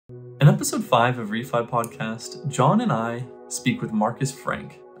episode 5 of ReFi Podcast, John and I speak with Markus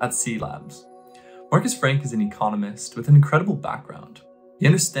Franke at cLabs. Markus Franke is an economist with an incredible background. He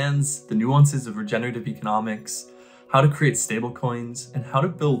understands the nuances of regenerative economics, how to create stablecoins, and how to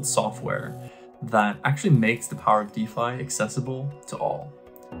build software that actually makes the power of DeFi accessible to all.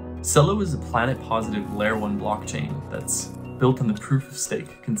 Celo is a planet-positive Layer 1 blockchain that's built on the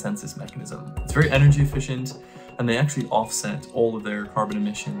proof-of-stake consensus mechanism. It's very energy efficient, and they actually offset all of their carbon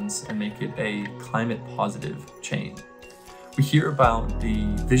emissions and make it a climate-positive chain. We hear about the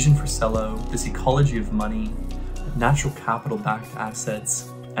vision for Celo, this ecology of money, natural capital-backed assets,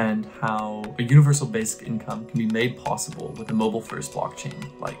 and how a universal basic income can be made possible with a mobile-first blockchain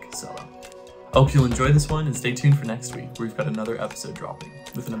like Celo. I hope you'll enjoy this one and stay tuned for next week, where we've got another episode dropping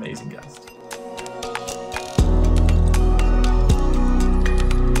with an amazing guest.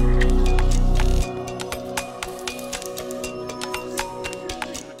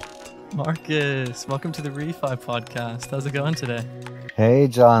 Markus, welcome to the ReFi Podcast. How's it going today? Hey,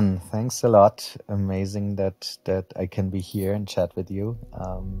 John. Thanks a lot. Amazing that I can be here and chat with you.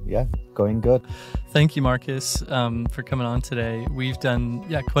 Going good. Thank you, Markus, for coming on today. We've done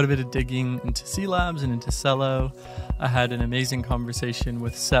quite a bit of digging into cLabs and into Celo. I had an amazing conversation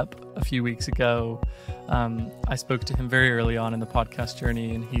with Sep a few weeks ago. I spoke to him very early on in the podcast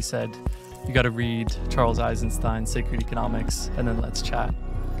journey, and he said, you got to read Charles Eisenstein's Sacred Economics, and then let's chat.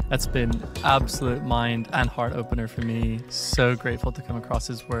 That's been absolute mind and heart opener for me. So grateful to come across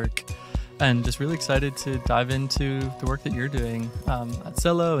his work and just really excited to dive into the work that you're doing at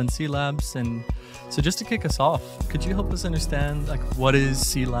Celo and cLabs. And so just to kick us off, could you help us understand what is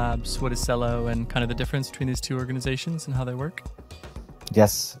cLabs, what is Celo, and kind of the difference between these two organizations and how they work?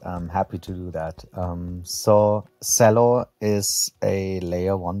 Yes, I'm happy to do that. So Celo is a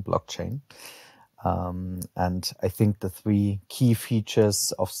layer 1 blockchain. And I think the three key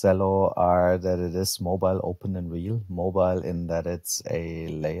features of Celo are that it is mobile, open, and real. Mobile in that it's a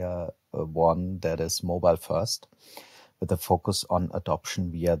layer 1 that is mobile first, with a focus on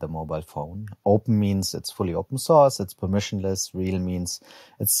adoption via the mobile phone. Open means it's fully open source, it's permissionless. Real means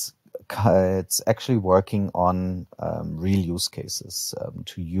it's actually working on real use cases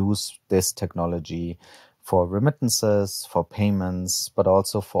to use this technology for remittances, for payments, but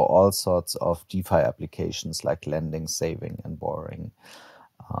also for all sorts of DeFi applications like lending, saving, and borrowing.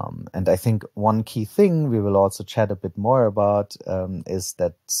 And I think one key thing we will also chat a bit more about is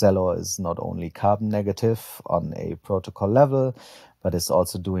that Celo is not only carbon negative on a protocol level, but is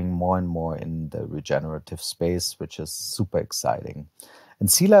also doing more and more in the regenerative space, which is super exciting. And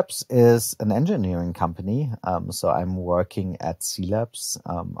cLabs is an engineering company, so I'm working at cLabs.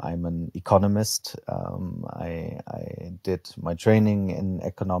 I'm an economist. I did my training in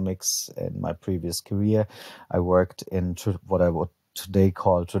economics in my previous career. I worked in what I would today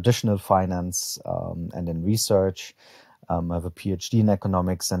call traditional finance and in research. I have a PhD in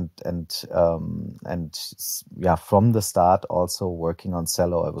economics and from the start also working on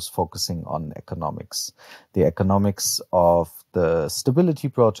Celo, I was focusing on economics, the economics of the stability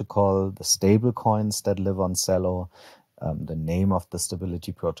protocol, the stable coins that live on Celo. The name of the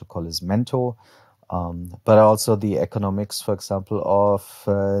stability protocol is Mento, but also the economics, for example,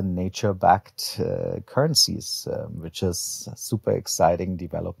 of nature-backed currencies, which is a super exciting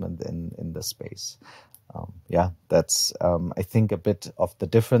development in the space. That's I think a bit of the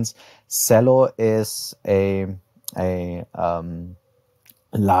difference. Celo is a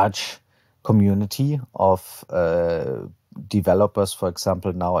large community of developers, for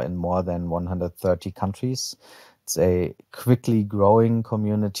example, now in more than 130 countries. It's a quickly growing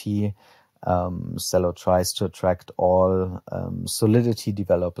community. Celo tries to attract all Solidity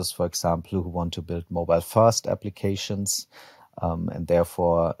developers, for example, who want to build mobile-first applications. And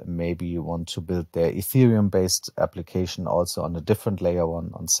therefore, maybe you want to build their Ethereum-based application also on a different layer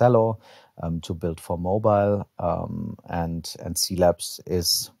 1 on Celo to build for mobile. And cLabs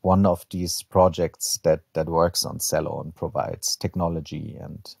is one of these projects that works on Celo and provides technology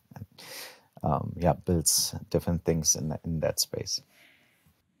and builds different things in that space.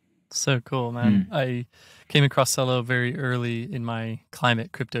 So cool, man. I came across Celo very early in my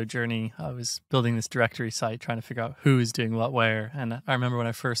climate crypto journey. I was building this directory site, trying to figure out who is doing what where. And I remember when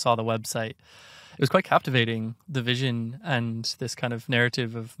I first saw the website, it was quite captivating, the vision and this kind of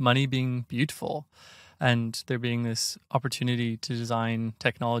narrative of money being beautiful and there being this opportunity to design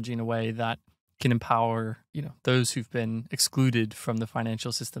technology in a way that can empower those who've been excluded from the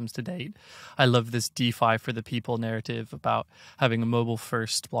financial systems to date. I love this DeFi for the people narrative about having a mobile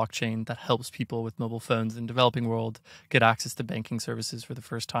first blockchain that helps people with mobile phones in the developing world get access to banking services for the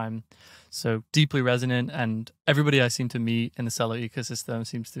first time. So deeply resonant, and everybody I seem to meet in the Celo ecosystem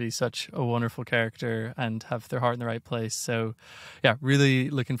seems to be such a wonderful character and have their heart in the right place. So yeah, really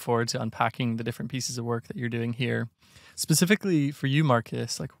looking forward to unpacking the different pieces of work that you're doing here. Specifically for you,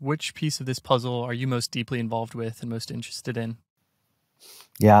 Markus, like which piece of this puzzle are you most deeply involved with and most interested in?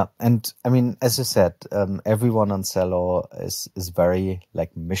 Yeah, and I mean, as you said, everyone on Celo is very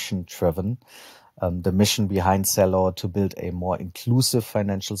like mission driven. The mission behind Celo to build a more inclusive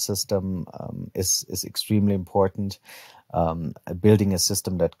financial system is extremely important. Building a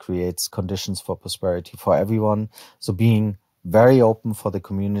system that creates conditions for prosperity for everyone. So being very open for the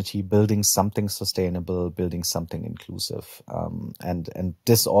community, building something sustainable, building something inclusive. And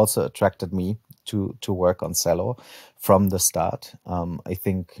this also attracted me to work on Celo from the start. I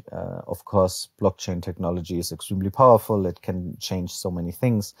think, of course, blockchain technology is extremely powerful. It can change so many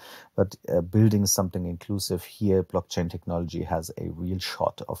things, but building something inclusive here, blockchain technology has a real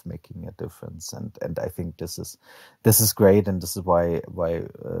shot of making a difference. And I think this is great. And this is why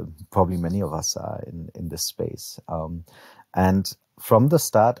probably many of us are in this space. And from the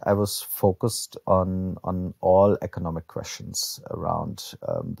start, I was focused on all economic questions around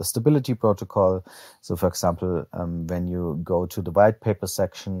the stability protocol. So, for example, when you go to the white paper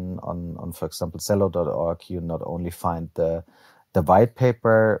section on for example, celo.org, you not only find the white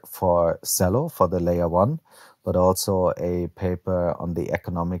paper for Celo, for the layer 1, but also a paper on the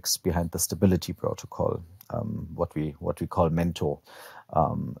economics behind the stability protocol, what we call Mento.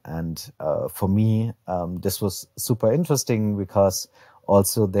 And for me, this was super interesting because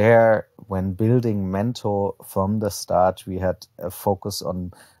also there, when building Mento from the start, we had a focus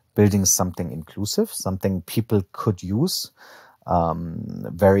on building something inclusive, something people could use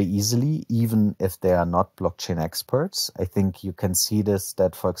very easily, even if they are not blockchain experts. I think you can see this,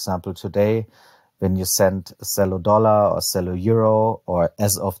 that, for example, today, when you send a Celo dollar or Celo euro, or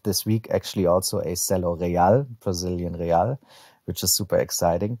as of this week, actually also a Celo real, Brazilian real, which is super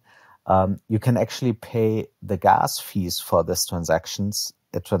exciting. You can actually pay the gas fees for this transaction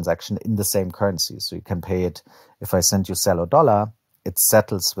in the same currency. So you can pay it, if I send you Celo dollar, it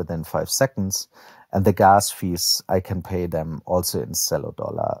settles within 5 seconds. And the gas fees, I can pay them also in Celo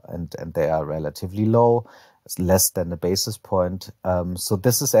dollar, and they are relatively low. It's less than a basis point. So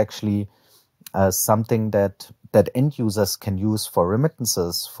this is actually something that end users can use for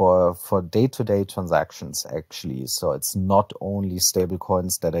remittances, for day-to-day transactions, actually. So it's not only stable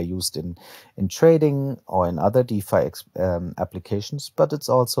coins that are used in trading or in other DeFi applications, but it's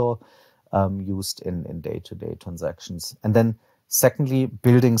also used in day-to-day transactions. And then secondly,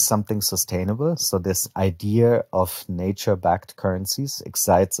 building something sustainable. So this idea of nature-backed currencies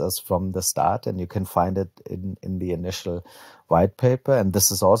excites us from the start, and you can find it in the initial white paper. And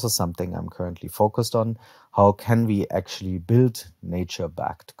this is also something I'm currently focused on. How can we actually build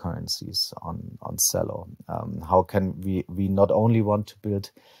nature-backed currencies on Celo? How can we not only want to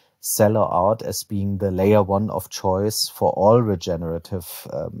build Celo out as being the layer 1 of choice for all regenerative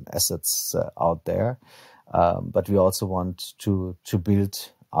assets out there, but we also want to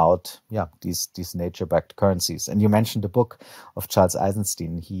build out these nature-backed currencies. And you mentioned the book of Charles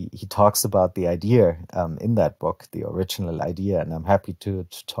Eisenstein. He talks about the idea in that book, the original idea, and I'm happy to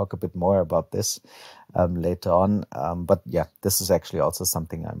talk a bit more about this later on. But yeah, this is actually also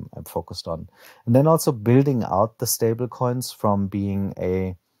something I'm focused on. And then also building out the stable coins from being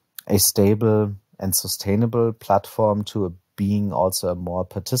a stable and sustainable platform to being also a more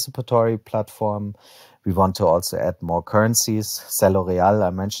participatory platform. We want to also add more currencies. Celo Real, I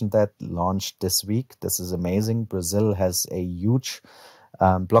mentioned that, launched this week. This is amazing. Brazil has a huge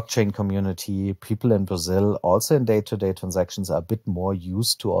blockchain community. People in Brazil, also in day-to-day transactions, are a bit more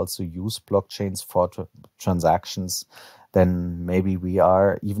used to also use blockchains for transactions than maybe we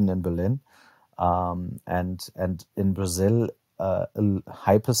are, even in Berlin. And in Brazil, a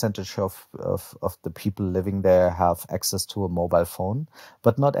high percentage of the people living there have access to a mobile phone,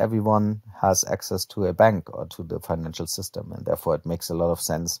 but not everyone has access to a bank or to the financial system. And therefore, it makes a lot of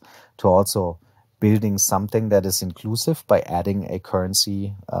sense to also building something that is inclusive by adding a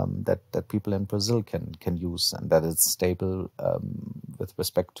currency that people in Brazil can use, and that is stable with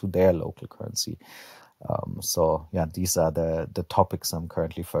respect to their local currency. So yeah, these are the topics I'm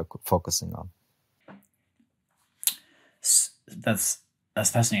currently focusing on. That's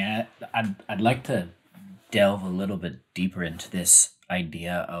fascinating. I'd like to delve a little bit deeper into this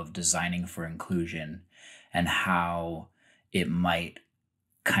idea of designing for inclusion and how it might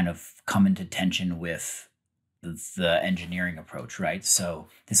kind of come into tension with the engineering approach, right? So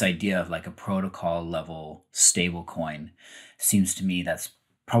this idea of like a protocol level stablecoin seems to me that's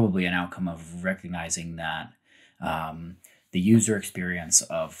probably an outcome of recognizing that the user experience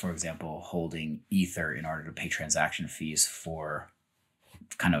of, for example, holding Ether in order to pay transaction fees for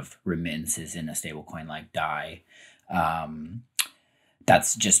kind of remittances in a stablecoin like DAI,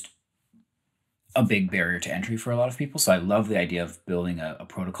 that's just a big barrier to entry for a lot of people. So I love the idea of building a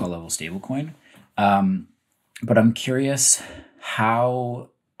protocol level stablecoin. But I'm curious how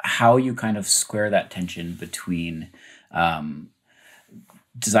you kind of square that tension between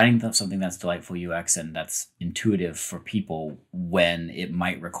designing something that's delightful UX and that's intuitive for people when it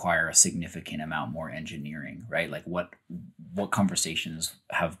might require a significant amount more engineering, right? Like what conversations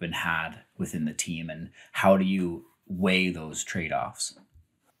have been had within the team, and how do you weigh those trade-offs?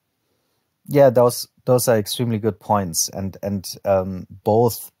 Yeah, those are extremely good points, and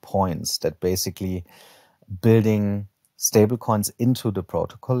both points that basically building stablecoins into the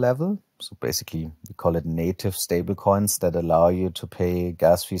protocol level. So basically, we call it native stablecoins that allow you to pay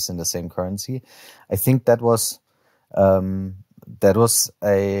gas fees in the same currency. I think that was a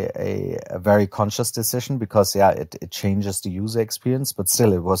very conscious decision, because it changes the user experience, but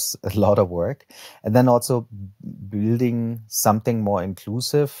still it was a lot of work. And then also building something more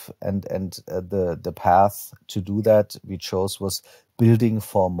inclusive, and the path to do that we chose was building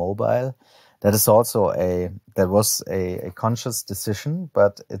for mobile. That is also a conscious decision,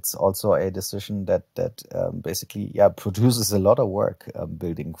 but it's also a decision that basically produces a lot of work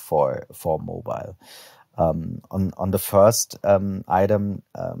building for mobile. On the first item,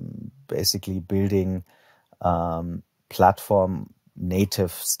 basically building platform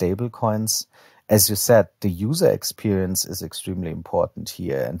native stablecoins. As you said, the user experience is extremely important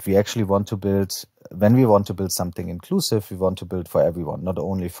here, and we actually want to build. When we want to build something inclusive, we want to build for everyone, not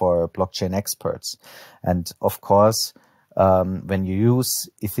only for blockchain experts. And of course, when you use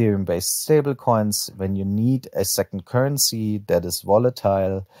Ethereum-based stablecoins, when you need a second currency that is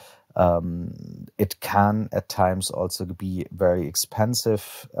volatile, it can at times also be very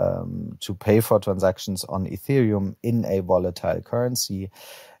expensive to pay for transactions on Ethereum in a volatile currency.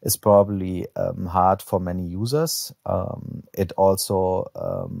 Is probably hard for many users. It also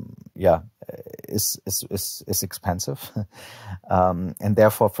is expensive, and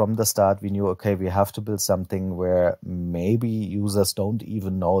therefore from the start we knew, okay, we have to build something where maybe users don't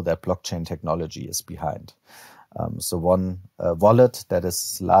even know that blockchain technology is behind. So one wallet that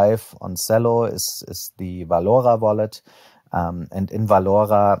is live on Celo is the Valora wallet. And in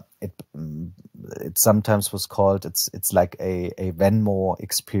Valora, it sometimes was called, it's like a Venmo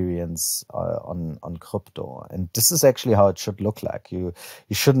experience on crypto. And this is actually how it should look like. You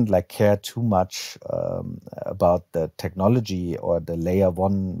shouldn't like care too much about the technology or the layer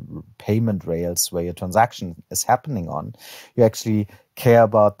one payment rails where your transaction is happening on. You actually care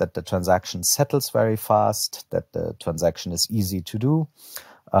about that the transaction settles very fast, that the transaction is easy to do.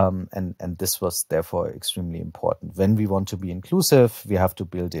 And this was therefore extremely important. When we want to be inclusive, we have to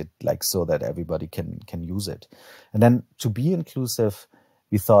build it like so that everybody can use it. And then to be inclusive,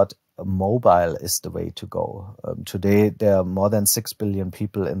 we thought mobile is the way to go. Today, there are more than 6 billion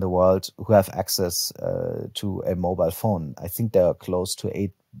people in the world who have access to a mobile phone. I think there are close to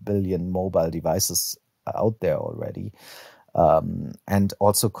 8 billion mobile devices out there already. And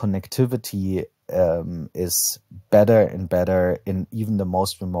also connectivity is better and better in even the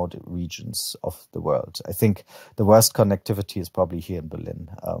most remote regions of the world. I think the worst connectivity is probably here in Berlin.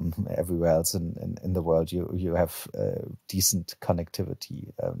 Everywhere else in the world, you have decent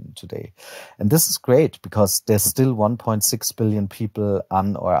connectivity today. And this is great because there's still 1.6 billion people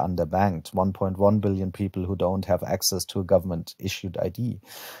un- or underbanked, 1.1 billion people who don't have access to a government-issued ID.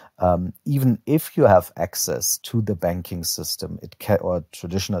 Even if you have access to the banking system, or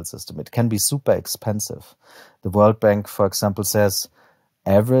traditional system, it can be super expensive. The World Bank, for example, says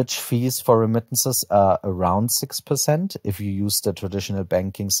average fees for remittances are around 6%. If you use the traditional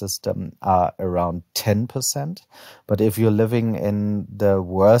banking system, are around 10%. But if you're living in the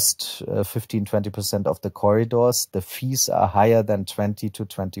worst 15-20% of the corridors, the fees are higher than 20 to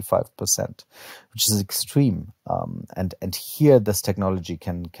 25%, which is extreme. And here this technology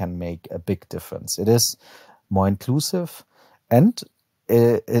can make a big difference. It is more inclusive, and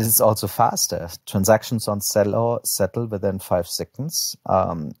it is also faster. Transactions on Celo settle within 5 seconds.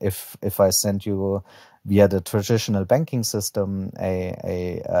 If I send you via the traditional banking system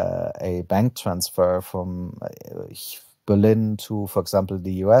a bank transfer from Berlin to, for example,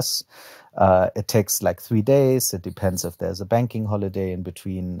 the US. It takes like 3 days. It depends if there's a banking holiday in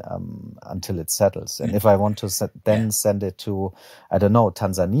between until it settles. And if I want to send it to, I don't know,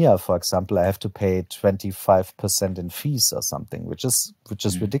 Tanzania, for example, I have to pay 25% in fees or something, which is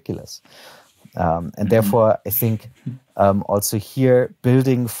ridiculous. And therefore, I think also here,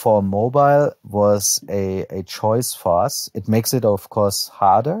 building for mobile was a choice for us. It makes it, of course,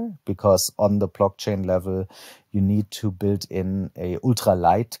 harder because on the blockchain level, you need to build in a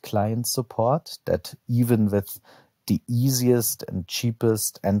ultra-light client support that even with the easiest and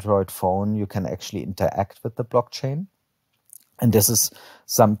cheapest Android phone, you can actually interact with the blockchain. And this is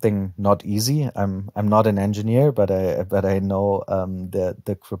something not easy. I'm not an engineer, but I know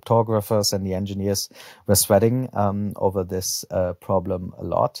the cryptographers and the engineers were sweating over this problem a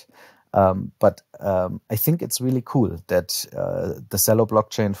lot. But I think it's really cool that the Celo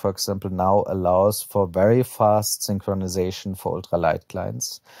blockchain, for example, now allows for very fast synchronization for ultralight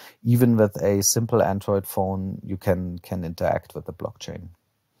clients. Even with a simple Android phone, you can interact with the blockchain.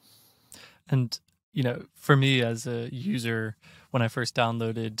 And for me as a user, when I first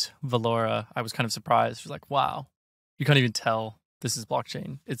downloaded Valora, I was kind of surprised. I was like, wow, you can't even tell this is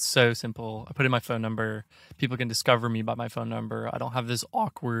blockchain. It's so simple. I put in my phone number. People can discover me by my phone number. I don't have this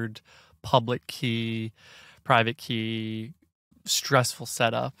awkward public key, private key, stressful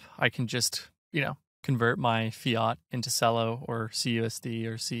setup. I can just, convert my fiat into Celo or CUSD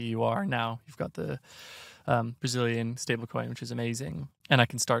or CEUR. Now you've got the Brazilian stablecoin, which is amazing. And I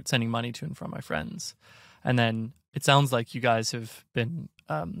can start sending money to and from my friends. And then it sounds like you guys have been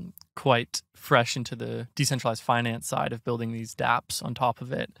quite fresh into the decentralized finance side of building these dApps on top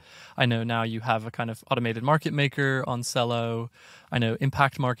of it. I know now you have a kind of automated market maker on Celo. I know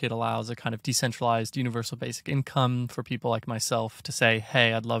Impact Market allows a kind of decentralized universal basic income for people like myself to say,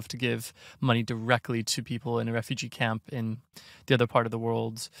 hey, I'd love to give money directly to people in a refugee camp in the other part of the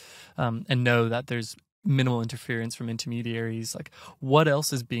world, and know that there's minimal interference from intermediaries. Like, what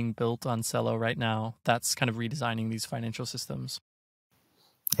else is being built on Celo right now that's kind of redesigning these financial systems?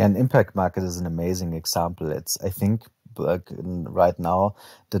 Yeah, and Impact Market is an amazing example. It's, I think, right now,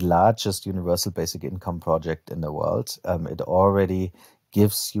 the largest universal basic income project in the world. It already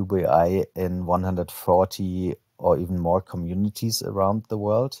gives UBI in 140 or even more communities around the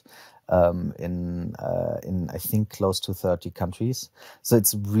world. In I think close to 30 countries. So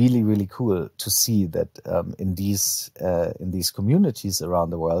it's really, really cool to see that in these communities around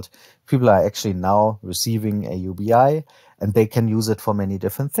the world, people are actually now receiving a UBI, and they can use it for many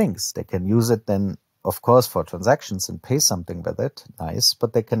different things. They can use it then, of course, for transactions and pay something with it. Nice.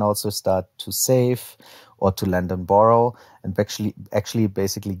 But they can also start to save or to lend and borrow, and actually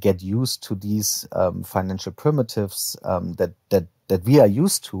basically get used to these financial primitives that we are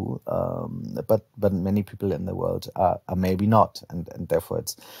used to, but many people in the world are maybe not, and therefore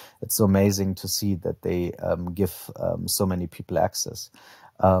it's so amazing to see that they give so many people access.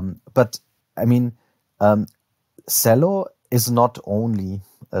 But I mean, Celo is not only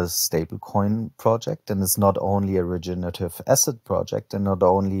a stablecoin project, and it's not only a regenerative asset project, and not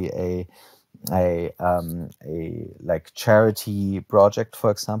only a like charity project, for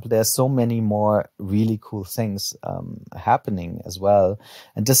example. There's so many more really cool things happening as well.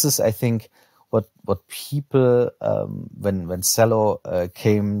 And this is, I think, what people when Celo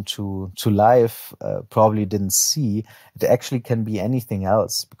came to life probably didn't see. It actually can be anything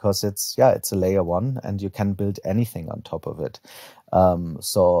else, because it's a layer one, and you can build anything on top of it.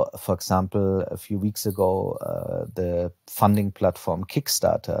 So, for example, a few weeks ago, the funding platform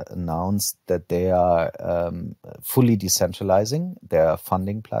Kickstarter announced that they are fully decentralizing their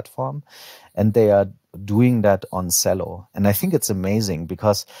funding platform, and they are doing that on Celo. And I think it's amazing,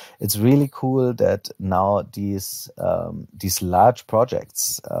 because it's really cool that now these large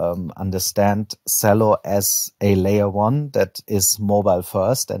projects understand Celo as a layer one that is mobile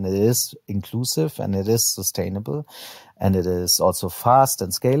first, and it is inclusive, and it is sustainable, and it is also fast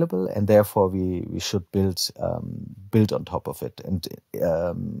and scalable, and therefore we should build on top of it. And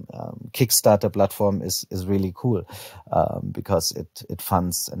Kickstarter platform is really cool because it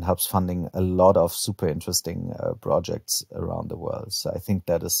funds and helps funding a lot of super interesting projects around the world. So I think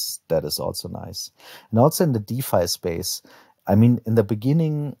that is also nice. And also in the DeFi space, I mean, in the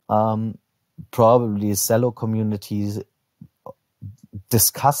beginning, probably Celo communities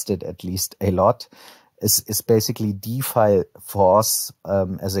discussed it at least a lot. Is basically DeFi for us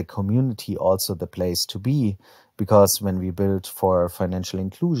as a community also the place to be, because when we build for financial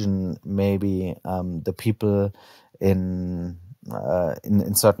inclusion, maybe the people in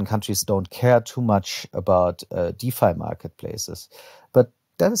certain countries don't care too much about DeFi marketplaces, but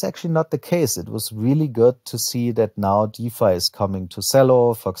that is actually not the case. It was really good to see that now DeFi is coming to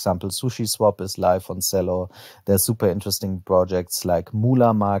Celo. For example, SushiSwap is live on Celo. There's super interesting projects like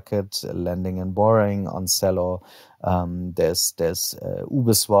Moolah Market, lending and borrowing on Celo. There's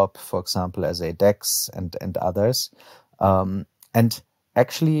Uniswap, for example, as a DEX and others. And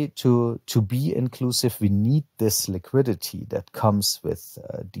actually, to be inclusive, we need this liquidity that comes with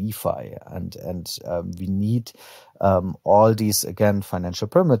DeFi, and we need all these, again, financial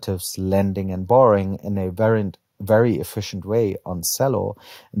primitives, lending and borrowing in a very efficient way on Celo.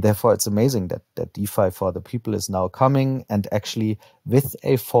 And therefore, it's amazing that DeFi for the people is now coming, and actually with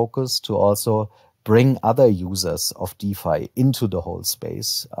a focus to also bring other users of DeFi into the whole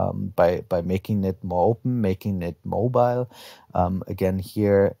space by making it more open, making it mobile. Again,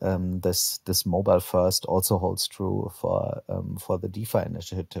 here this mobile first also holds true for the DeFi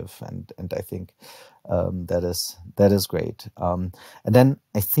initiative, and I think that is great. And then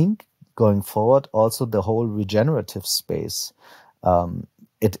I think going forward, also the whole regenerative space.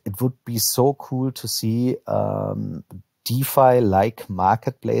 It would be so cool to see DeFi-like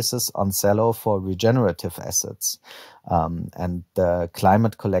marketplaces on Celo for regenerative assets. And the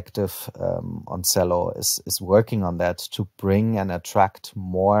Climate Collective on Celo is working on that to bring and attract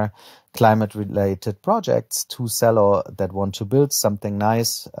more climate-related projects to Celo that want to build something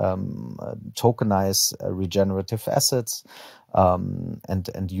nice, tokenize regenerative assets,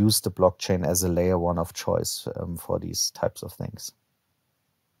 and use the blockchain as a layer one of choice for these types of things.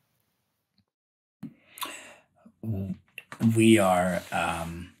 We are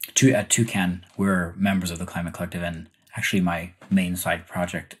at Toucan. We're members of the Climate Collective, and actually my main side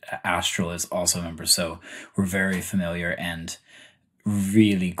project, Astral, is also a member. So we're very familiar and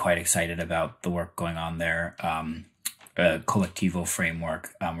really quite excited about the work going on there. Collectivo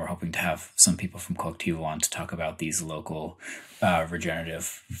framework. We're hoping to have some people from Collectivo on to talk about these local regenerative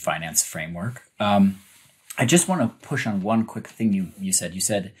finance framework. I just want to push on one quick thing you said. You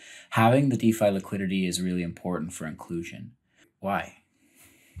said having the DeFi liquidity is really important for inclusion. Why?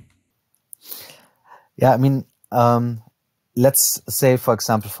 Yeah, I mean, let's say, for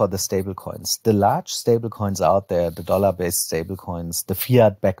example, for the stablecoins, the large stablecoins out there, the dollar-based stablecoins, the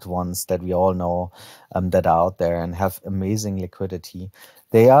fiat-backed ones that we all know that are out there and have amazing liquidity.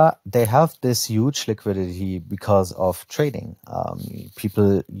 They have this huge liquidity because of trading.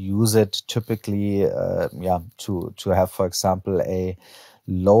 People use it typically, to have, for example, a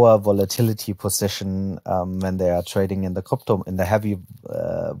lower volatility position when they are trading in the heavy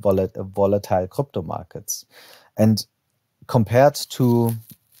volatile crypto markets. And compared to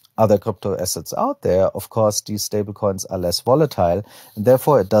other crypto assets out there, of course, these stablecoins are less volatile, and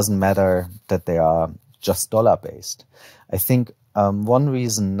therefore it doesn't matter that they are just dollar-based. I think one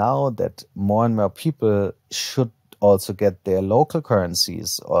reason now that more and more people should also get their local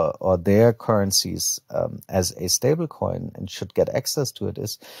currencies or their currencies as a stablecoin and should get access to it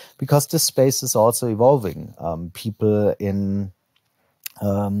is because this space is also evolving. People in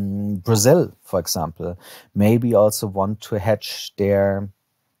Brazil, for example, maybe also want to hedge their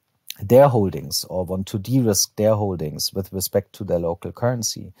holdings or want to de-risk their holdings with respect to their local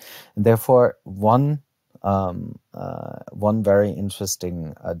currency. And therefore, one very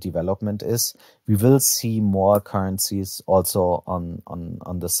interesting development is we will see more currencies also on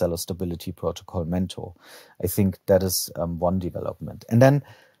the Celo Stability Protocol Mento. I think that is one development. And then,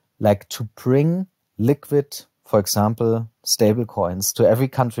 like, to bring liquid, for example, stable coins to every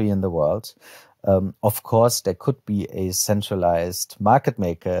country in the world. Of course, there could be a centralized market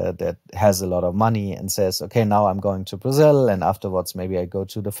maker that has a lot of money and says, okay, now I'm going to Brazil, and afterwards maybe I go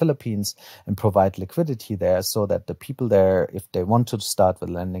to the Philippines and provide liquidity there so that the people there, if they want to start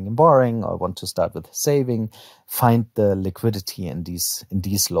with lending and borrowing or want to start with saving, find the liquidity in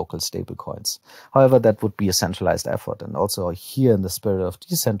these local stable coins. However, that would be a centralized effort. And also here, in the spirit of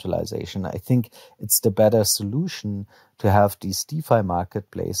decentralization, I think it's the better solution to have these DeFi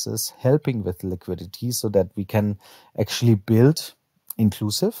marketplaces helping with liquidity so that we can actually build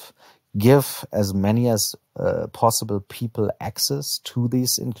inclusive, give as many as possible people access to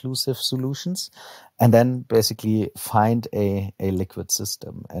these inclusive solutions, and then basically find a liquid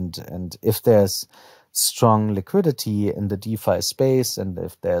system. And if there's strong liquidity in the DeFi space, and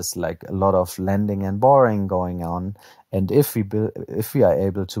if there's like a lot of lending and borrowing going on, and if we are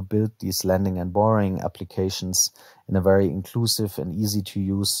able to build these lending and borrowing applications in a very inclusive and easy to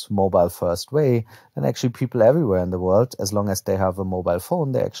use mobile first way, then actually people everywhere in the world, as long as they have a mobile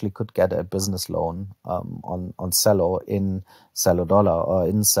phone, they actually could get a business loan on Celo in Celo dollar or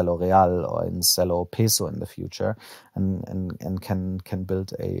in Celo real or in Celo peso in the future, and can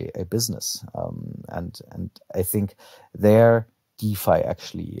build a business. And I think there DeFi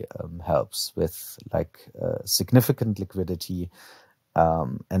actually helps with like significant liquidity.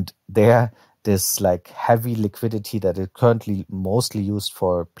 And this like heavy liquidity that is currently mostly used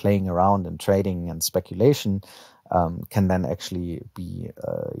for playing around and trading and speculation can then actually be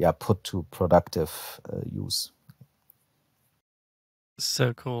put to productive use.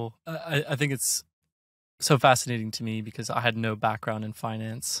 So cool. I think it's so fascinating to me because I had no background in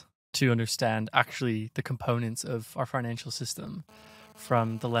finance to understand actually the components of our financial system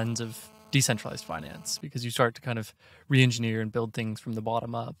from the lens of decentralized finance, because you start to kind of re-engineer and build things from the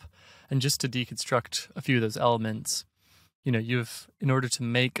bottom up. And just to deconstruct a few of those elements, in order to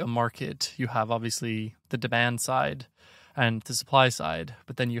make a market, you have obviously the demand side and the supply side,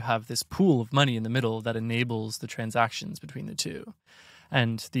 but then you have this pool of money in the middle that enables the transactions between the two.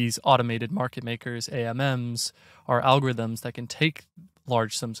 And these automated market makers, AMMs, are algorithms that can take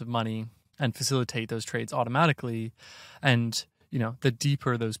large sums of money and facilitate those trades automatically. And, the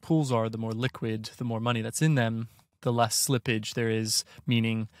deeper those pools are, the more liquid, the more money that's in them, the less slippage there is,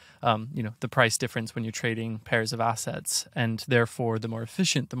 meaning, the price difference when you're trading pairs of assets, and therefore the more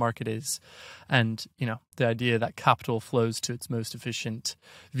efficient the market is. And, the idea that capital flows to its most efficient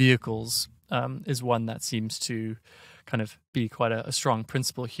vehicles is one that seems to kind of be quite a strong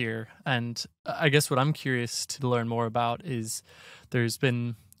principle here. And I guess what I'm curious to learn more about is there's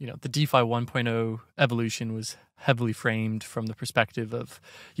been, the DeFi 1.0 evolution was heavily framed from the perspective of,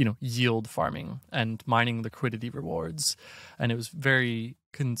 yield farming and mining liquidity rewards. And it was very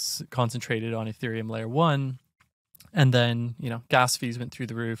concentrated on Ethereum layer 1. And then, gas fees went through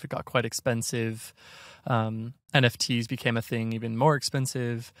the roof. It got quite expensive. NFTs became a thing, even more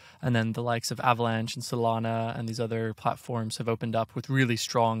expensive. And then the likes of Avalanche and Solana and these other platforms have opened up with really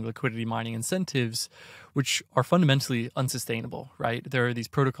strong liquidity mining incentives, which are fundamentally unsustainable, right? There are these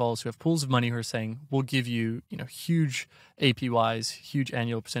protocols who have pools of money who are saying, we'll give you, huge APYs, huge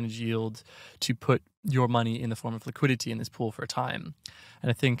annual percentage yield to put your money in the form of liquidity in this pool for a time.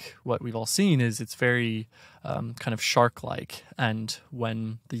 And I think what we've all seen is it's very kind of shark-like. And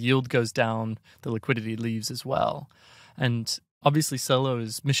when the yield goes down, the liquidity leaves as well. And obviously Celo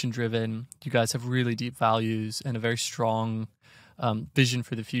is mission-driven. You guys have really deep values and a very strong vision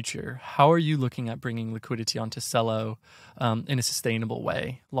for the future. How are you looking at bringing liquidity onto Celo in a sustainable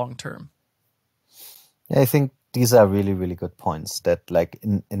way long-term? Yeah, I think these are really, really good points that like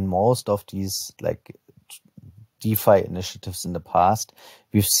in most of these like DeFi initiatives in the past,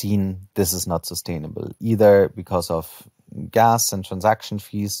 we've seen this is not sustainable, either because of gas and transaction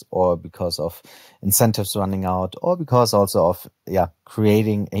fees, or because of incentives running out, or because also of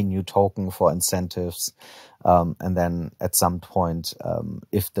creating a new token for incentives. And then at some point,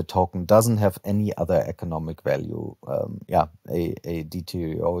 if the token doesn't have any other economic value, a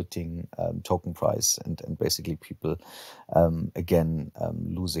deteriorating token price, and basically people again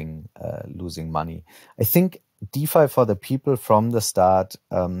losing money. I think DeFi for the people from the start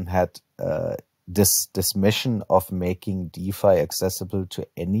had this mission of making DeFi accessible to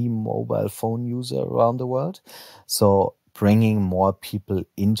any mobile phone user around the world. So bringing more people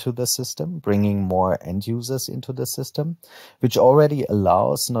into the system, bringing more end users into the system, which already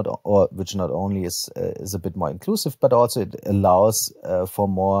allows which not only is a bit more inclusive, but also it allows for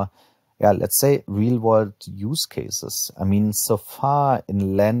more, let's say, real world use cases. I mean, so far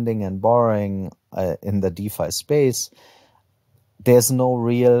in lending and borrowing in the DeFi space, there's no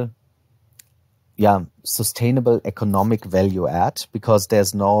real sustainable economic value add, because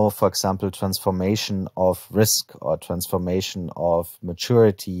there's no, for example, transformation of risk or transformation of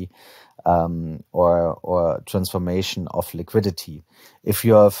maturity or transformation of liquidity. If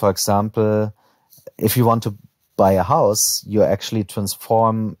you're, for example, if you want to buy a house, you actually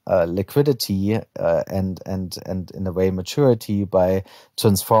transform liquidity and in a way maturity by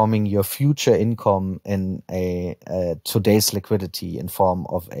transforming your future income in a today's liquidity in form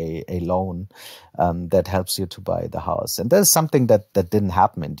of a loan that helps you to buy the house. And that's something that didn't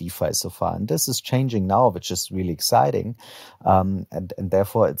happen in DeFi so far, and this is changing now, which is really exciting. And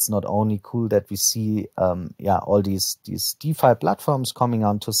therefore it's not only cool that we see all these DeFi platforms coming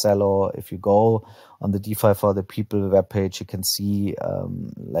onto Celo. If you go on the DeFi for the People webpage, you can see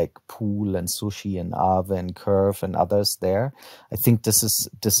like Pool and Sushi and Aave and Curve and others there. I think this is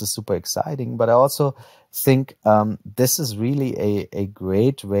super exciting, but I also think this is really a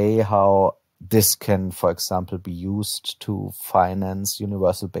great way how this can, for example, be used to finance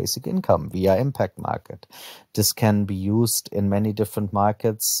universal basic income via impact market. This can be used in many different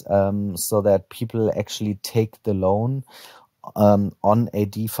markets so that people actually take the loan on a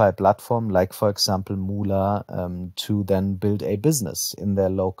DeFi platform, like for example Mula, to then build a business in their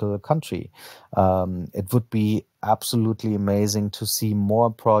local country. It would be absolutely amazing to see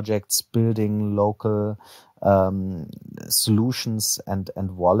more projects building local solutions and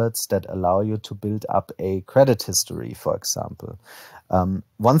wallets that allow you to build up a credit history, for example.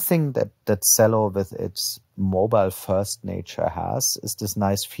 One thing that Celo, with its mobile first nature, has is this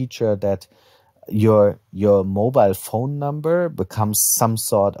nice feature that your mobile phone number becomes some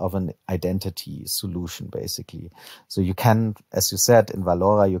sort of an identity solution, basically. So you can, as you said, in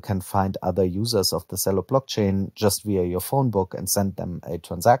Valora, you can find other users of the Celo blockchain just via your phone book and send them a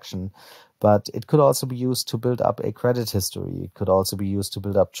transaction. But it could also be used to build up a credit history. It could also be used to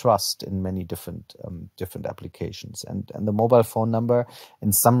build up trust in many different applications. And the mobile phone number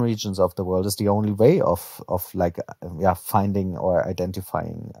in some regions of the world is the only way of finding or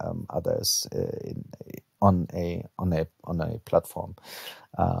identifying others on a platform.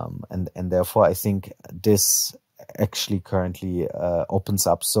 And therefore, I think this actually currently opens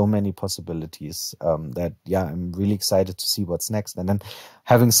up so many possibilities that I'm really excited to see what's next. And then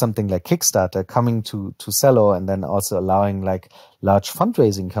having something like Kickstarter coming to Celo, and then also allowing like large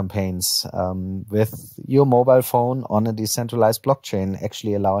fundraising campaigns with your mobile phone on a decentralized blockchain,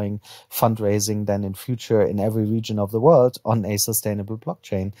 actually allowing fundraising then in future in every region of the world on a sustainable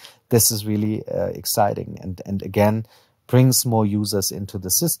blockchain. This is really exciting, and again brings more users into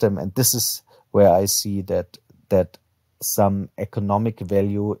the system. And this is where I see that some economic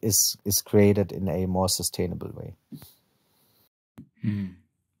value is created in a more sustainable way.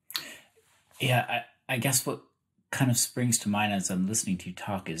 Yeah, I guess what kind of springs to mind as I'm listening to you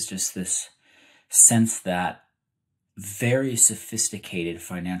talk is just this sense that very sophisticated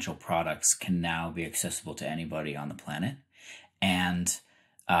financial products can now be accessible to anybody on the planet. And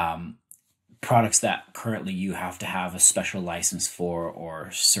products that currently you have to have a special license for, or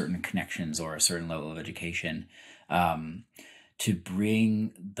certain connections, or a certain level of education, to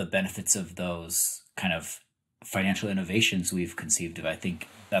bring the benefits of those kind of financial innovations we've conceived of. I think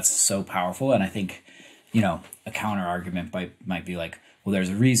that's so powerful. And I think, a counter argument might be like, well, there's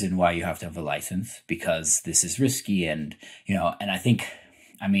a reason why you have to have a license, because this is risky. And, and I think,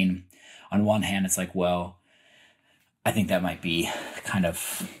 on one hand, it's like, well, I think that might be kind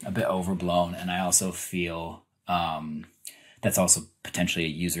of a bit overblown. And I also feel that's also potentially a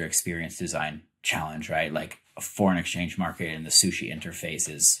user experience design challenge, right? Like a foreign exchange market and the sushi interface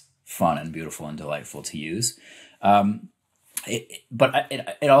is fun and beautiful and delightful to use. But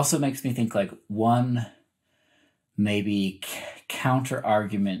it also makes me think, like, one maybe counter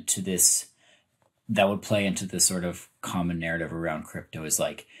argument to this that would play into the sort of common narrative around crypto is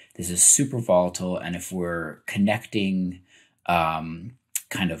like, this is super volatile. And if we're connecting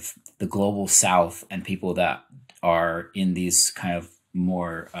kind of the global south and people that are in these kind of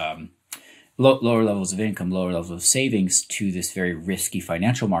more lower levels of income, lower levels of savings to this very risky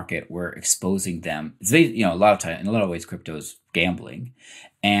financial market, we're exposing them. It's, a lot of time, in a lot of ways, crypto is gambling,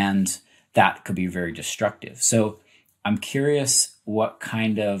 and that could be very destructive. So I'm curious what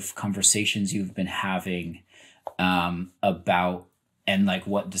kind of conversations you've been having about, and like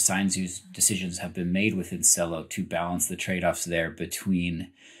what decisions have been made within Celo to balance the trade-offs there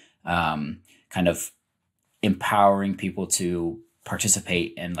between kind of empowering people to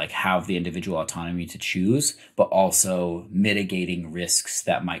participate and like have the individual autonomy to choose, but also mitigating risks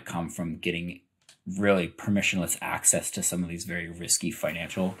that might come from getting really permissionless access to some of these very risky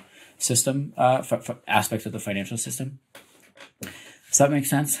financial system aspects of the financial system. Does that make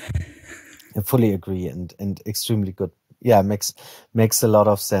sense? I fully agree, and extremely good. Yeah, makes a lot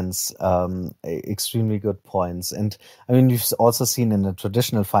of sense. Extremely good points. And I mean, we've also seen in the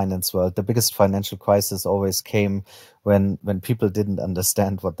traditional finance world, the biggest financial crisis always came when people didn't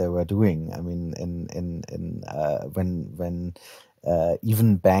understand what they were doing. I mean, when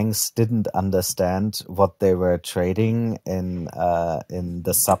even banks didn't understand what they were trading in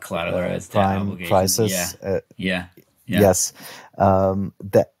the subprime crisis. Yes,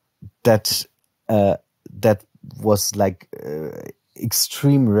 that was like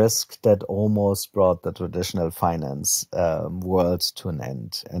extreme risk that almost brought the traditional finance world to an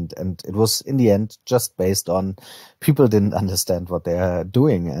end, and it was in the end just based on people didn't understand what they are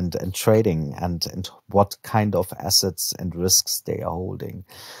doing and trading and what kind of assets and risks they are holding,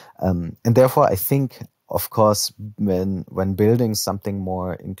 and therefore I think, of course, when building something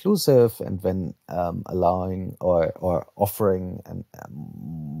more inclusive and when allowing or offering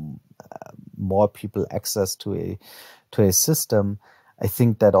more people access to a system, I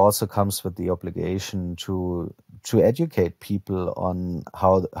think that also comes with the obligation to educate people on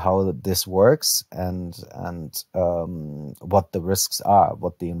how this works and what the risks are,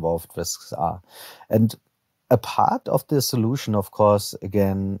 what the involved risks are. And a part of the solution, of course,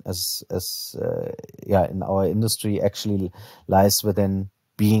 again, as in our industry, actually lies within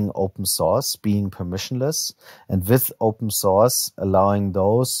being open source, being permissionless, and with open source, allowing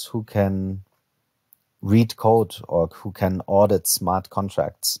those who can read code or who can audit smart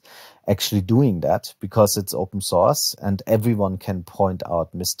contracts actually doing that, because it's open source and everyone can point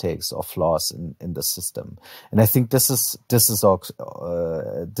out mistakes or flaws in the system. And I think this is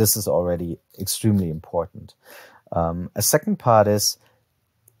already extremely important. A second part is,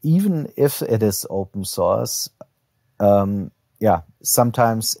 even if it is open source,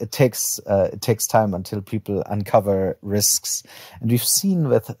 sometimes it takes time until people uncover risks. And we've seen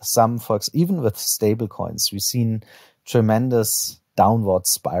with some folks, even with stablecoins, we've seen tremendous downward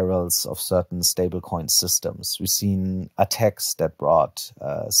spirals of certain stablecoin systems. We've seen attacks that brought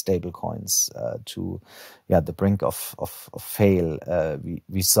stablecoins to the brink of fail.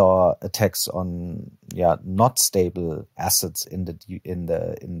 We saw attacks on not stable assets in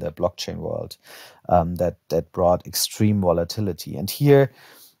the blockchain world that brought extreme volatility. And here,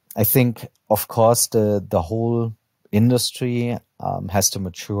 I think, of course, the whole industry has to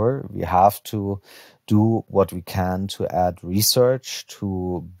mature. We have to do what we can to add research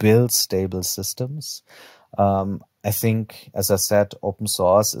to build stable systems. I think, as I said, open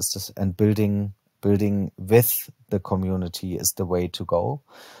source is just, and building with the community is the way to go,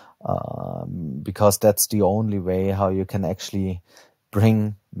 because that's the only way how you can actually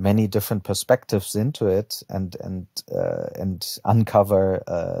bring many different perspectives into it and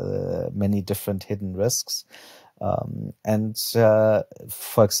uncover many different hidden risks.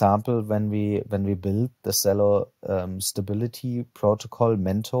 For example, when we built the Celo stability protocol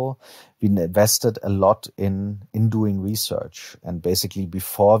Mento, we invested a lot in doing research, and basically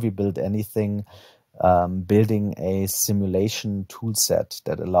before we build anything, building a simulation tool set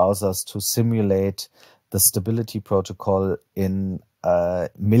that allows us to simulate the stability protocol in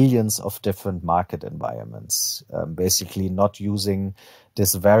millions of different market environments, basically not using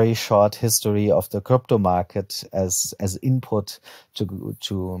this very short history of the crypto market as input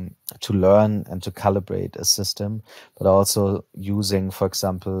to learn and to calibrate a system, but also using, for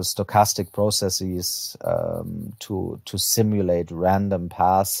example, stochastic processes to simulate random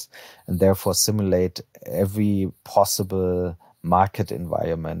paths and therefore simulate every possible market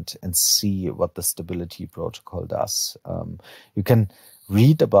environment and see what the stability protocol does. You can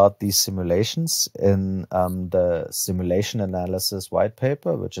read about these simulations in the simulation analysis white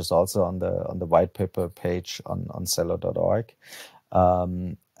paper, which is also on the white paper page on celo.org.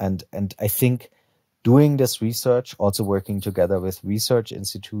 And I think doing this research, also working together with research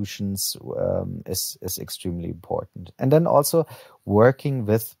institutions, is extremely important. And then also working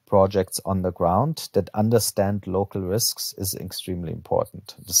with projects on the ground that understand local risks is extremely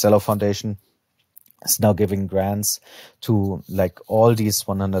important. The Celo Foundation is now giving grants to like all these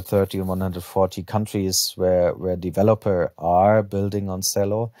 130 and 140 countries where developers are building on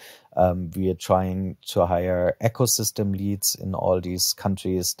Celo. We are trying to hire ecosystem leads in all these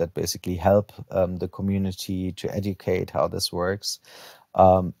countries that basically help the community to educate how this works.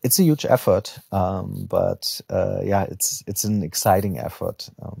 It's a huge effort, but it's an exciting effort,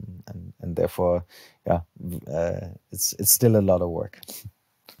 and therefore, it's still a lot of work.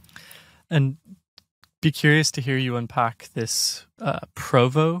 And be curious to hear you unpack this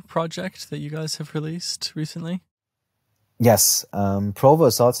Provo project that you guys have released recently. Yes, Provo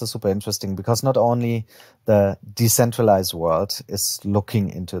is also super interesting because not only the decentralized world is looking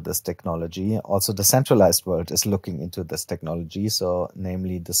into this technology, also the centralized world is looking into this technology. So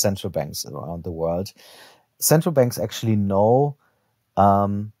namely the central banks around the world. Central banks actually know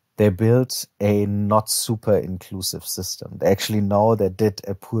they built a not super inclusive system. They actually know they did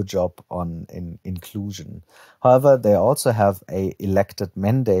a poor job in inclusion. However, they also have a elected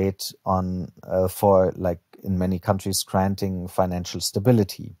mandate on for, like in many countries, granting financial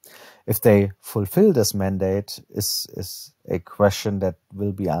stability. If they fulfill this mandate is a question that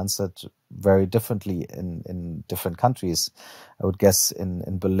will be answered very differently in different countries. I would guess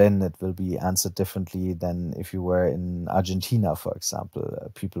in Berlin it will be answered differently than if you were in Argentina, for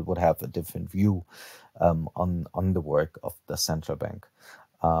example. People would have a different view on the work of the central bank.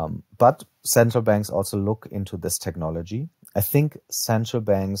 But central banks also look into this technology. I think central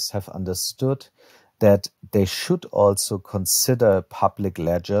banks have understood that they should also consider public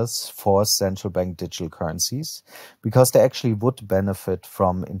ledgers for central bank digital currencies, because they actually would benefit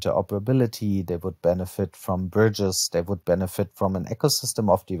from interoperability, they would benefit from bridges, they would benefit from an ecosystem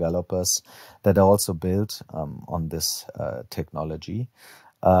of developers that are also built on this technology.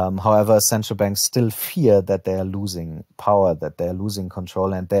 However, central banks still fear that they are losing power, that they are losing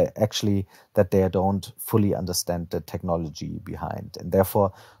control, and that they don't fully understand the technology behind. And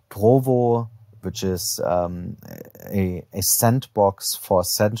therefore, Provo, which is a sandbox for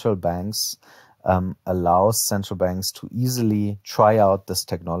central banks, allows central banks to easily try out this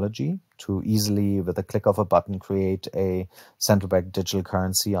technology, to easily, with a click of a button, create a central bank digital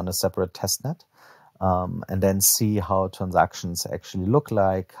currency on a separate testnet. And then see how transactions actually look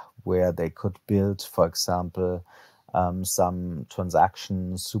like, where they could build, for example, some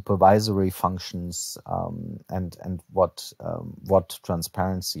transaction supervisory functions, and what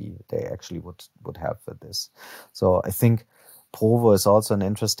transparency they actually would have with this. So I think Provo is also an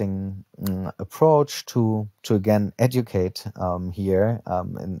interesting approach to again educate here,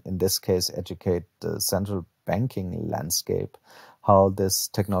 in this case, educate the central banking landscape, how this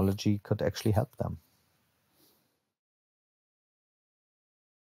technology could actually help them.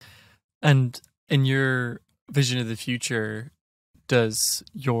 And in your vision of the future, does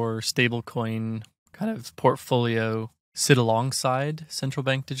your stablecoin kind of portfolio sit alongside central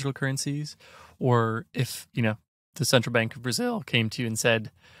bank digital currencies? Or if, the Central Bank of Brazil came to you and said,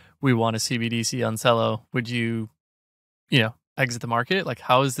 we want a CBDC on Celo, would you, exit the market? Like,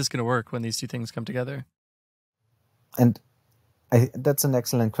 how is this going to work when these two things come together? And that's an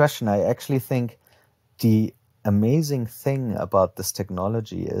excellent question. I actually think the amazing thing about this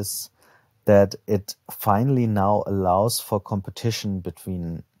technology is that it finally now allows for competition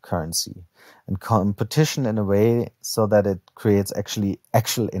between currency, and competition in a way so that it creates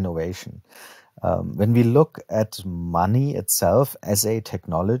actual innovation. When we look at money itself as a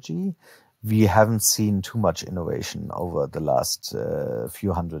technology, we haven't seen too much innovation over the last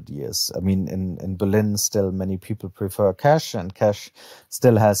few hundred years. I mean, in Berlin, still many people prefer cash, and cash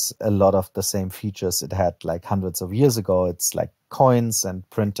still has a lot of the same features it had like hundreds of years ago. It's like coins and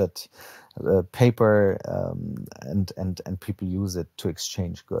printed paper, and people use it to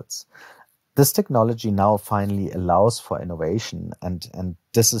exchange goods. This technology now finally allows for innovation, and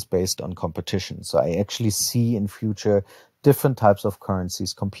this is based on competition. So I actually see in future different types of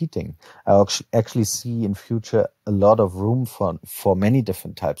currencies competing. I actually see in future a lot of room for many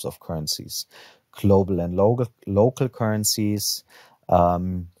different types of currencies, global and local currencies,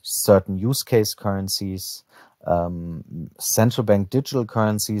 certain use case currencies, central bank digital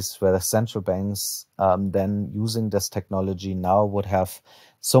currencies, where the central banks then using this technology now would have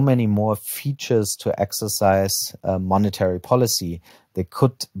so many more features to exercise monetary policy. They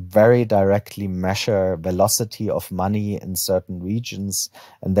could very directly measure velocity of money in certain regions,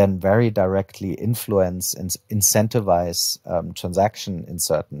 and then very directly influence and incentivize transaction in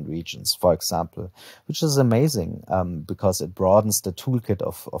certain regions, for example, which is amazing because it broadens the toolkit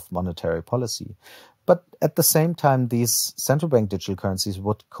of monetary policy. But at the same time, these central bank digital currencies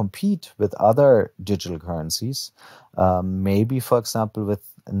would compete with other digital currencies, maybe, for example, with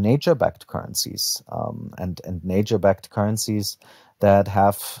nature-backed currencies, and nature-backed currencies that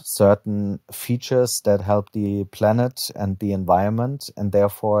have certain features that help the planet and the environment, and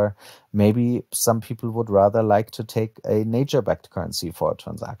therefore maybe some people would rather like to take a nature-backed currency for a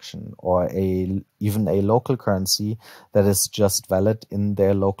transaction, or even a local currency that is just valid in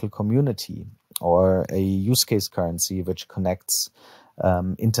their local community, or a use case currency which connects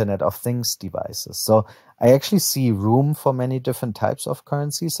Internet of Things devices. So I actually see room for many different types of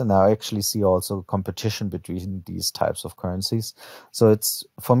currencies, and I actually see also competition between these types of currencies. So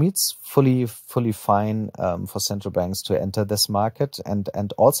for me, it's fully fine for central banks to enter this market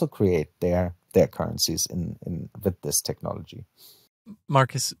and also create their currencies in with this technology.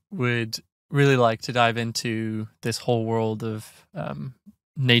 Markus would really like to dive into this whole world of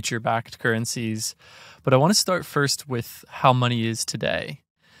nature-backed currencies, but I want to start first with how money is today.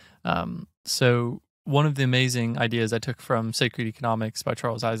 So one of the amazing ideas I took from Sacred Economics by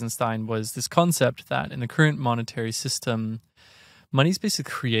Charles Eisenstein was this concept that in the current monetary system, money is basically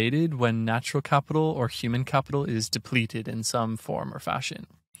created when natural capital or human capital is depleted in some form or fashion.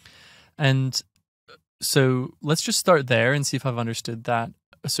 And so let's just start there and see if I've understood that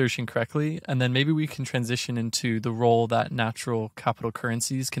assertion correctly, and then maybe we can transition into the role that natural capital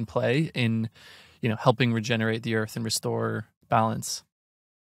currencies can play in, helping regenerate the earth and restore balance.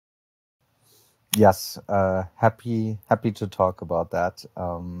 Yes, happy to talk about that,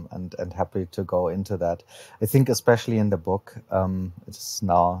 and happy to go into that. I think especially in the book, it's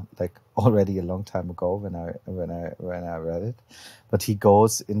now like already a long time ago when I read it, but he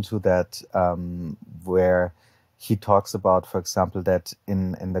goes into that where he talks about, for example, that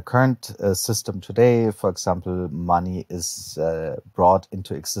in the current system today, for example, money is brought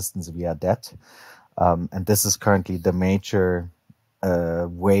into existence via debt, and this is currently the major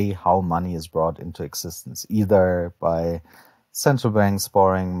way how money is brought into existence, either by central banks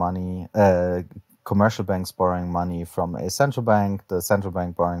borrowing money, commercial banks borrowing money from a central bank, the central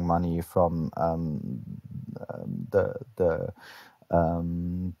bank borrowing money from the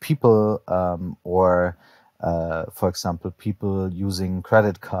people, or for example, people using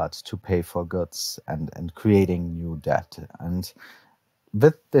credit cards to pay for goods and creating new debt. And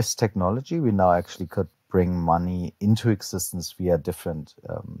with this technology, we now actually could bring money into existence via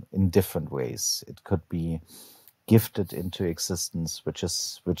in different ways. It could be gifted into existence, which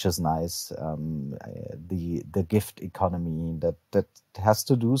is nice. The gift economy that has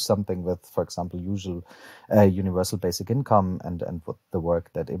to do something with, for example, universal basic income and what the work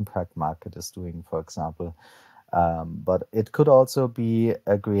that impact market is doing, for example. But it could also be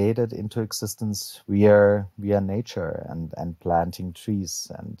created into existence via nature and planting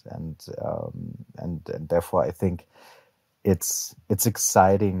trees and therefore I think it's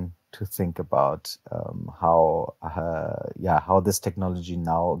exciting to think about how this technology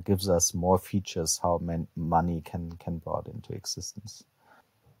now gives us more features, how money can brought into existence.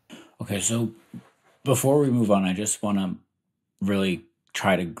 Okay, so before we move on, I just want to really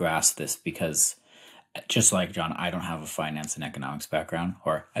try to grasp this, because just like John, I don't have a finance and economics background,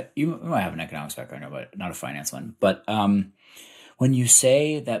 or you might have an economics background, but not a finance one. But when you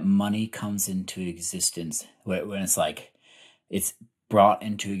say that money comes into existence, when it's like it's brought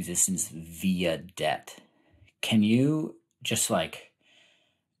into existence via debt, can you just like,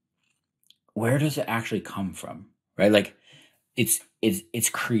 where does it actually come from? Right, like it's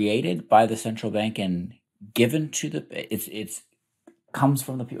created by the central bank and given to it's comes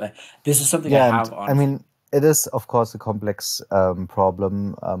from the people. This is something I have on. I mean, it is of course a complex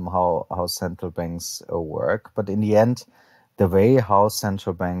problem, how central banks work, but in the end, the way how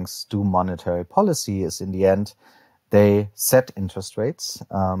central banks do monetary policy is in the end they set interest rates,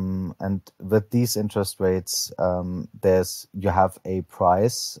 and with these interest rates, you have a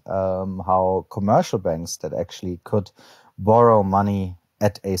price how commercial banks that actually could borrow money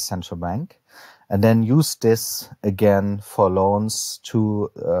at a central bank, and then use this again for loans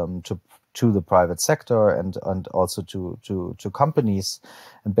to the private sector and also to companies,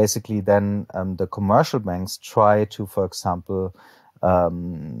 and basically then the commercial banks try to, for example,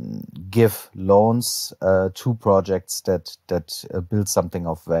 give loans to projects that build something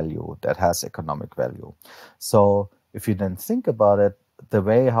of value, that has economic value. So if you then think about it, the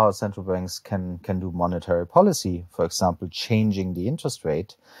way how central banks can do monetary policy, for example, changing the interest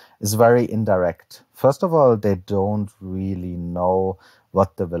rate, is very indirect. First of all, they don't really know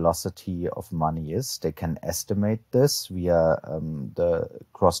what the velocity of money is. They can estimate this via the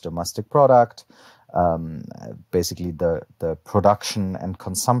gross domestic product, basically the production and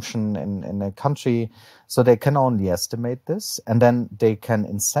consumption in a country. So they can only estimate this, and then they can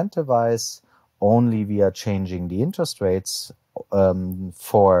incentivize only via changing the interest rates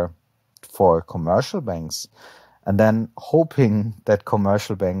for commercial banks, and then hoping that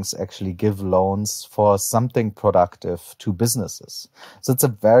commercial banks actually give loans for something productive to businesses. So it's a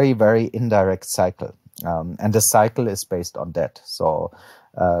very, very indirect cycle. And the cycle is based on debt. So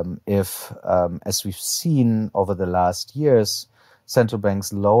if, as we've seen over the last years, central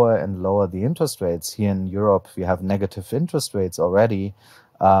banks lower and lower the interest rates, here in Europe, we have negative interest rates already.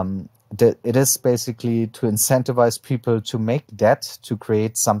 It is basically to incentivize people to make debt to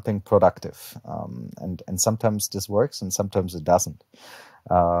create something productive. And sometimes this works and sometimes it doesn't.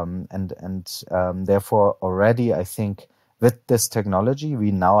 Therefore, already, I think with this technology,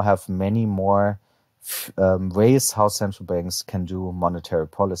 we now have many more ways how central banks can do monetary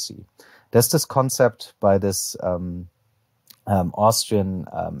policy. There's this concept by this Austrian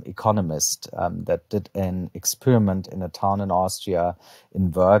economist that did an experiment in a town in Austria,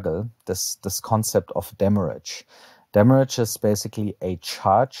 in Wörgl, this concept of demurrage. Demurrage is basically a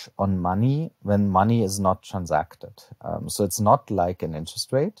charge on money when money is not transacted. So it's not like an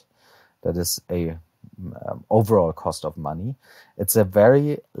interest rate, that is a overall cost of money. It's a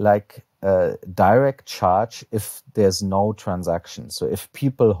very direct charge if there's no transaction. So if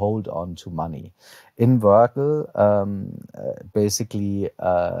people hold on to money. In Wörgl, basically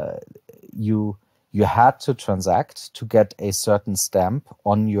you you had to transact to get a certain stamp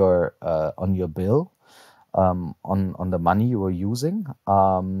on your bill, on the money you were using,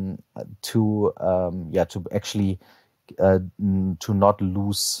 to actually to not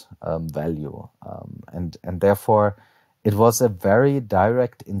lose value, and therefore it was a very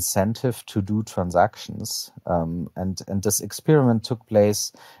direct incentive to do transactions, and this experiment took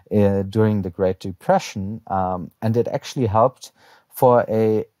place during the Great Depression, and it actually helped for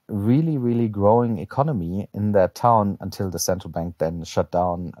a really, really growing economy in that town until the central bank then shut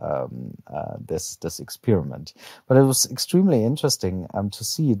down this experiment. But it was extremely interesting to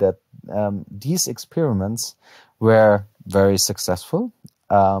see that these experiments were very successful,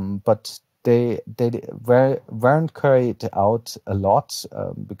 but they weren't carried out a lot,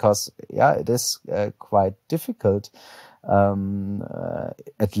 because it is quite difficult,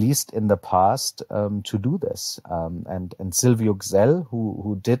 at least in the past, to do this. And Silvio Xell,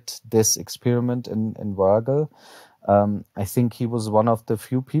 who did this experiment in Virgil, I think he was one of the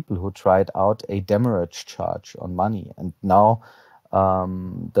few people who tried out a demurrage charge on money. And now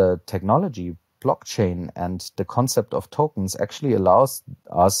the technology, blockchain, and the concept of tokens actually allows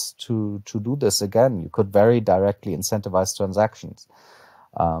us to do this again. You could very directly incentivize transactions.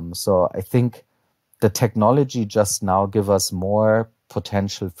 So I think the technology just now give us more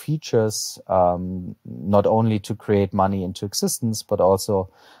potential features, not only to create money into existence, but also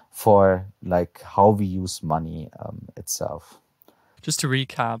for like how we use money itself. Just to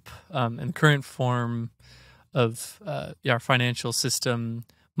recap, in the current form of our financial system,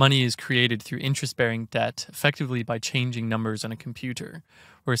 money is created through interest-bearing debt, effectively by changing numbers on a computer,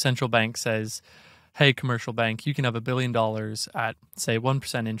 where a central bank says, hey, commercial bank, you can have $1 billion at, say,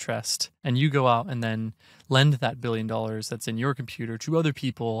 1% interest, and you go out and then lend that $1 billion that's in your computer to other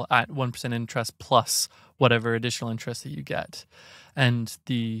people at 1% interest plus whatever additional interest that you get. And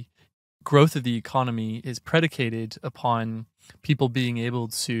the growth of the economy is predicated upon people being able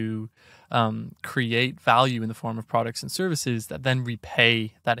to create value in the form of products and services that then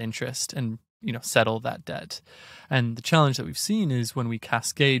repay that interest and settle that debt. And the challenge that we've seen is when we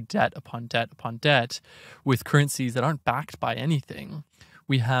cascade debt upon debt upon debt with currencies that aren't backed by anything,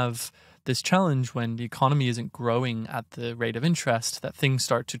 we have this challenge when the economy isn't growing at the rate of interest, that things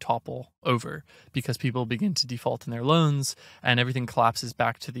start to topple over because people begin to default in their loans and everything collapses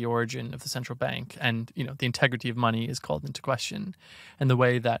back to the origin of the central bank, and the integrity of money is called into question. And the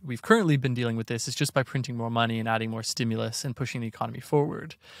way that we've currently been dealing with this is just by printing more money and adding more stimulus and pushing the economy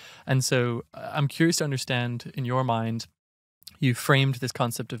forward. And so I'm curious to understand, in your mind, you framed this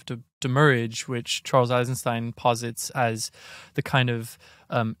concept of demurrage, which Charles Eisenstein posits as the kind of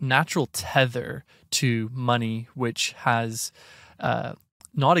natural tether to money, which has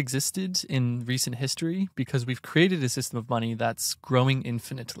not existed in recent history because we've created a system of money that's growing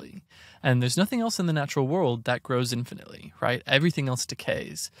infinitely. And there's nothing else in the natural world that grows infinitely, right? Everything else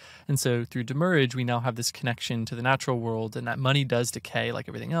decays. And so through demurrage, we now have this connection to the natural world, and that money does decay like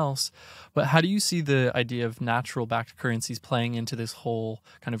everything else. But how do you see the idea of natural backed currencies playing into this whole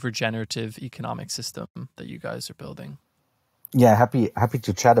kind of regenerative economic system that you guys are building? Yeah, happy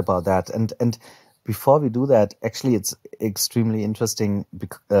to chat about that. And before we do that, actually, it's extremely interesting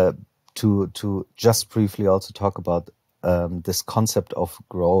to just briefly also talk about this concept of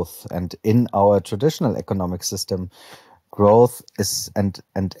growth. And in our traditional economic system, growth is and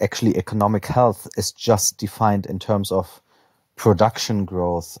actually economic health is just defined in terms of production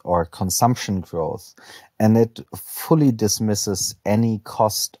growth or consumption growth. And it fully dismisses any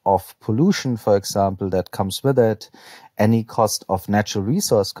cost of pollution, for example, that comes with it, any cost of natural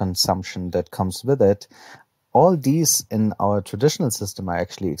resource consumption that comes with it. All these in our traditional system are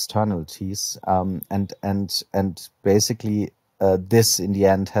actually externalities, and basically this in the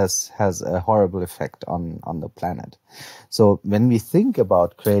end has a horrible effect on the planet. So when we think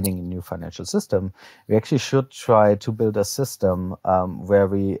about creating a new financial system, we actually should try to build a system where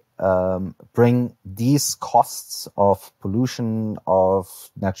we bring these costs of pollution, of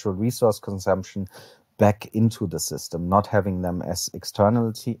natural resource consumption back into the system, not having them as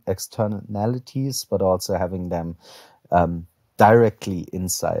externalities, but also having them directly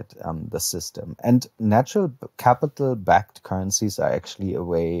inside the system. And natural capital-backed currencies are actually a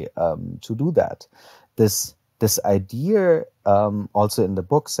way to do that. This idea, also in the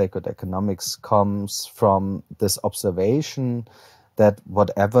book Sacred Economics, comes from this observation that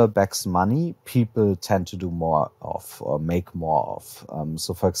whatever backs money, people tend to do more of or make more of.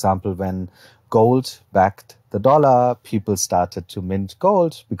 So, for example, when gold backed the dollar, people started to mint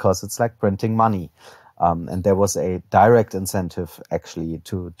gold because it's like printing money. And there was a direct incentive actually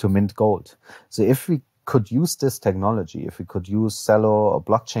to mint gold. So if we could use this technology, if we could use Celo or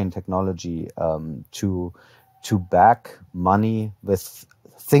blockchain technology to back money with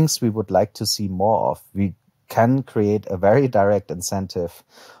things we would like to see more of, we can create a very direct incentive,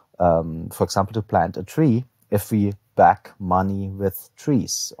 for example, to plant a tree if we back money with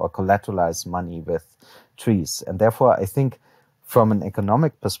trees or collateralize money with trees. And therefore, I think from an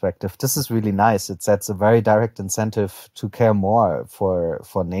economic perspective, this is really nice. It sets a very direct incentive to care more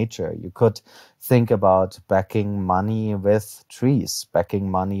for nature. You could think about backing money with trees,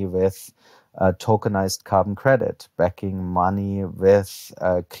 backing money with tokenized carbon credit, backing money with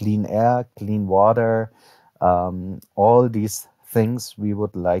clean air, clean water, all these things we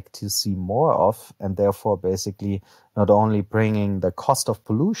would like to see more of, and therefore basically not only bringing the cost of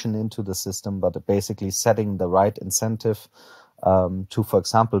pollution into the system, but basically setting the right incentive to, for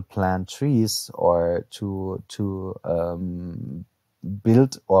example, plant trees or to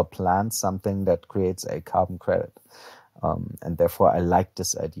build or plant something that creates a carbon credit. And therefore, I like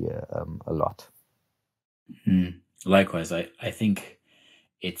this idea a lot. Likewise, I think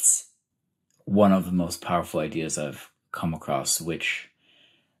it's one of the most powerful ideas I've come across, which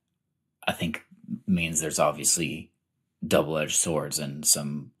I think means there's obviously double-edged swords and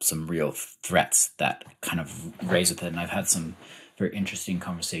some real threats that kind of raise with it. And I've had some very interesting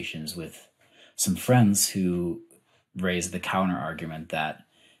conversations with some friends who raise the counter argument that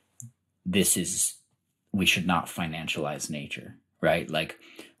we should not financialize nature, right? Like,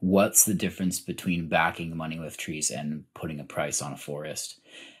 what's the difference between backing money with trees and putting a price on a forest?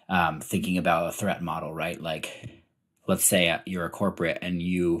 Thinking about a threat model, right? Like, let's say you're a corporate and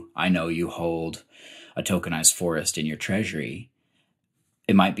I know you hold a tokenized forest in your treasury.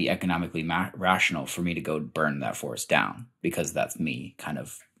 It might be economically rational for me to go burn that forest down because that's me kind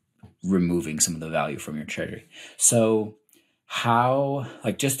of removing some of the value from your treasury. So how,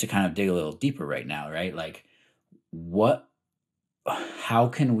 like, just to kind of dig a little deeper right now, right? Like, what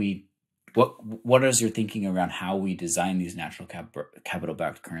is your thinking around how we design these natural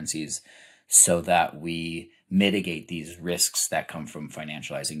capital-backed currencies so that we mitigate these risks that come from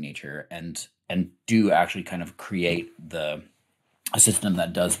financializing nature and do actually kind of create a system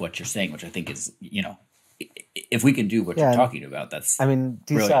that does what you're saying, which I think is, if we can do what you're talking about, that's, I mean,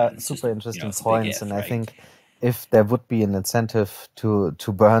 these brilliant. are super interesting points, points, and right? I think if there would be an incentive to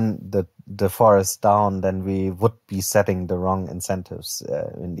burn the forest down, then we would be setting the wrong incentives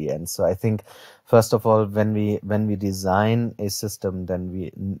in the end. So I think, first of all, when we design a system, then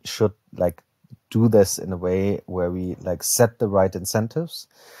we should do this in a way where we set the right incentives.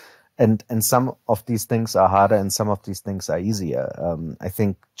 And some of these things are harder and some of these things are easier. I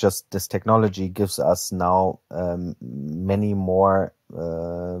think just this technology gives us now many more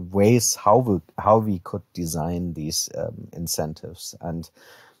ways how we could design these incentives. And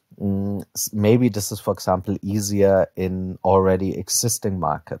maybe this is, for example, easier in already existing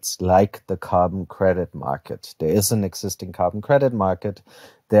markets, like the carbon credit market. There is an existing carbon credit market.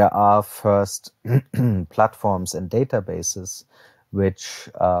 There are first platforms and databases which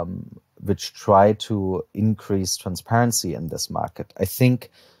try to increase transparency in this market. I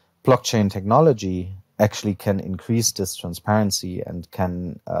think blockchain technology actually can increase this transparency and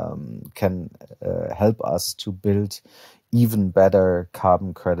can help us to build even better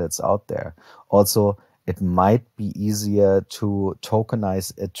carbon credits out there. Also, it might be easier to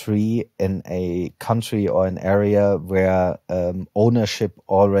tokenize a tree in a country or an area where ownership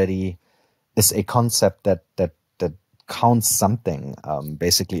already is a concept that counts something.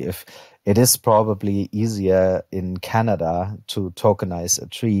 Basically, if it is probably easier in Canada to tokenize a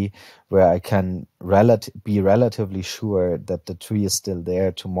tree where I can be relatively sure that the tree is still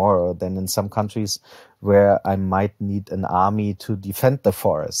there tomorrow than in some countries where I might need an army to defend the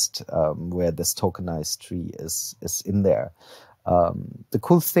forest where this tokenized tree is in there. The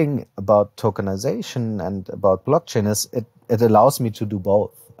cool thing about tokenization and about blockchain is it allows me to do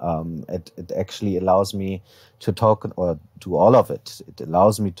both. It actually allows me to token or do all of it. It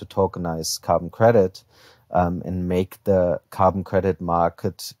allows me to tokenize carbon credit and make the carbon credit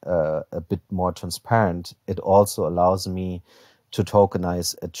market a bit more transparent. It also allows me to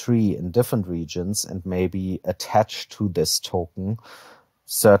tokenize a tree in different regions and maybe attach to this token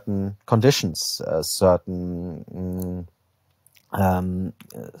certain conditions,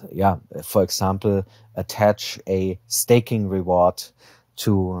 for example, attach a staking reward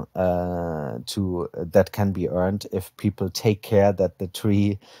to that can be earned if people take care that the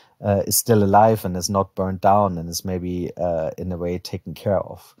tree is still alive and is not burned down and is maybe in a way taken care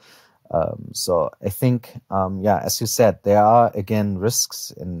of. So I think, as you said, there are again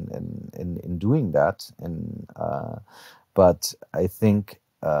risks in doing that, but I think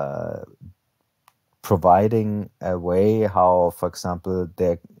providing a way how, for example,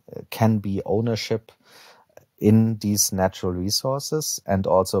 there can be ownership in these natural resources, and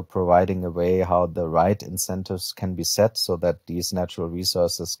also providing a way how the right incentives can be set so that these natural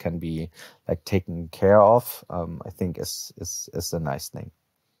resources can be like taken care of, I think is a nice thing.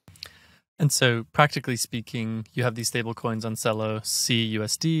 And so practically speaking, you have these stable coins on Celo,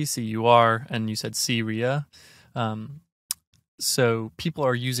 CUSD, CUR, and you said CREA. So people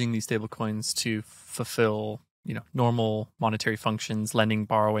are using these stable coins to fulfill, normal monetary functions, lending,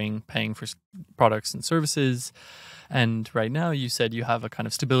 borrowing, paying for products and services. And right now you said you have a kind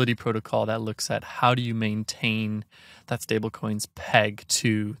of stability protocol that looks at how do you maintain that stablecoin's peg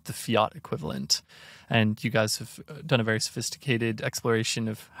to the fiat equivalent. And you guys have done a very sophisticated exploration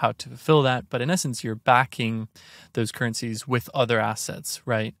of how to fulfill that. But in essence, you're backing those currencies with other assets,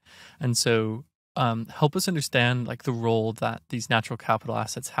 right? And so help us understand like the role that these natural capital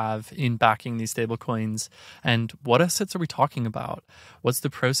assets have in backing these stable coins, and what assets are we talking about? What's the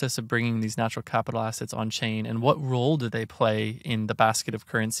process of bringing these natural capital assets on chain, and what role do they play in the basket of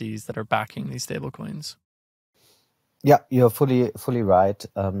currencies that are backing these stable coins? Yeah, you're fully right.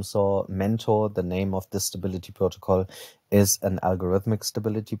 So Mentor, the name of this stability protocol, is an algorithmic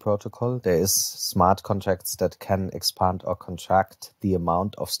stability protocol. There is smart contracts that can expand or contract the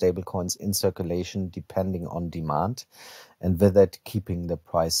amount of stablecoins in circulation depending on demand, and with it keeping the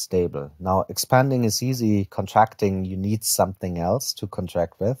price stable. Now, expanding is easy. Contracting, you need something else to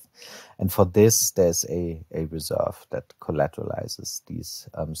contract with. And for this, there's a reserve that collateralizes these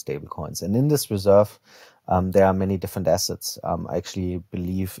stablecoins. And in this reserve, there are many different assets. I actually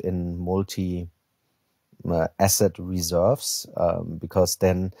believe in multi-asset reserves, because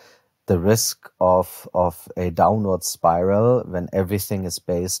then the risk of a downward spiral when everything is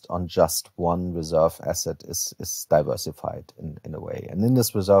based on just one reserve asset is diversified in a way. And in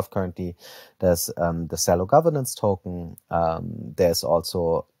this reserve currently, there's the Celo governance token. There's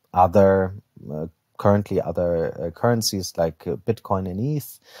also other currencies like Bitcoin and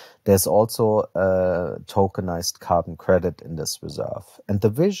ETH. There's also a tokenized carbon credit in this reserve. And the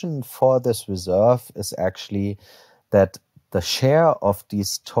vision for this reserve is actually that the share of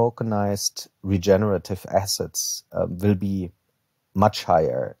these tokenized regenerative assets will be much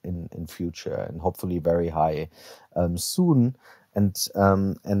higher in future, and hopefully very high soon. And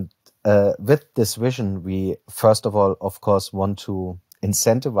with this vision, we first of all, of course, want to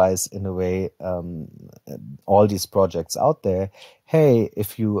incentivize in a way all these projects out there. Hey,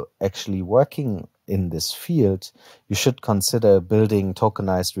 if you actually working in this field, you should consider building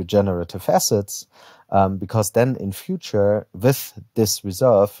tokenized regenerative assets, because then in future with this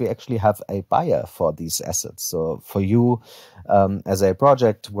reserve, we actually have a buyer for these assets. So for you as a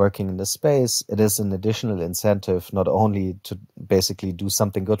project working in this space, it is an additional incentive not only to basically do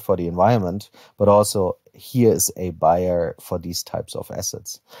something good for the environment, but also here is a buyer for these types of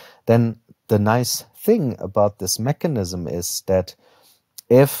assets. Then the nice thing about this mechanism is that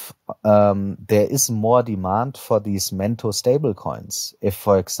if there is more demand for these Mentor stablecoins, if,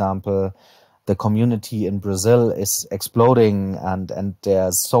 for example, the community in Brazil is exploding and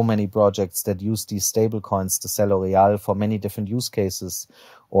there's so many projects that use these stablecoins, the Celo Real, for many different use cases,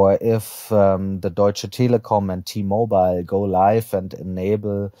 or if the Deutsche Telekom and T-Mobile go live and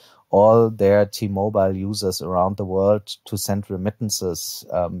enable all their T-Mobile users around the world to send remittances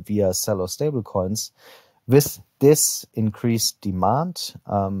via Celo stablecoins, with this increased demand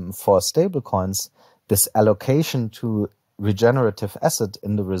for stablecoins, this allocation to regenerative asset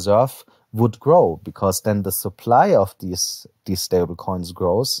in the reserve would grow, because then the supply of these stablecoins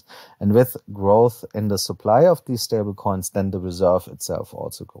grows, and with growth in the supply of these stablecoins, then the reserve itself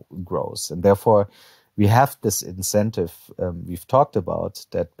also grows, and therefore we have this incentive we've talked about,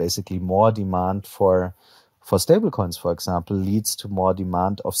 that basically more demand for stablecoins, for example, leads to more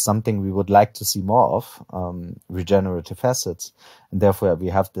demand of something we would like to see more of, regenerative assets, and therefore we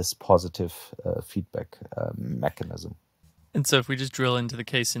have this positive feedback mechanism. And so if we just drill into the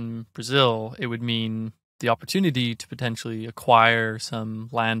case in Brazil, it would mean the opportunity to potentially acquire some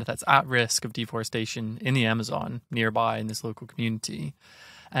land that's at risk of deforestation in the Amazon nearby in this local community.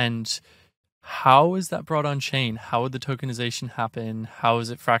 And how is that brought on chain? How would the tokenization happen? How is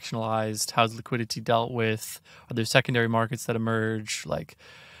it fractionalized? How's liquidity dealt with? Are there secondary markets that emerge?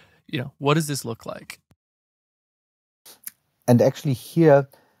 What does this look like? And actually here,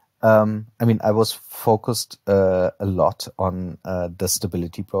 I was focused a lot on the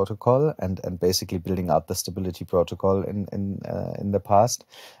stability protocol and basically building out the stability protocol in the past.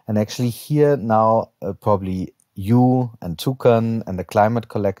 And actually here now, probably you and Toucan and the Climate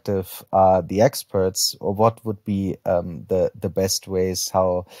Collective are the experts, or what would be the best ways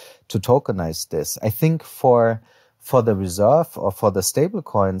how to tokenize this? I think for the reserve or for the stable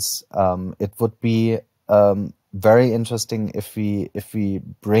coins, it would be very interesting if we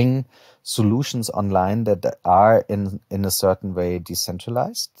bring solutions online that are in a certain way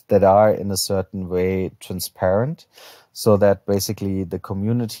decentralized, that are in a certain way transparent, so that basically the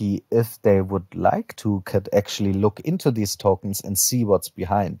community, if they would like to, could actually look into these tokens and see what's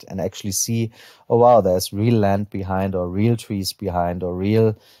behind, and actually see, oh wow, there's real land behind, or real trees behind, or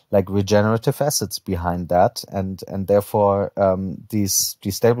real like regenerative assets behind that, and therefore these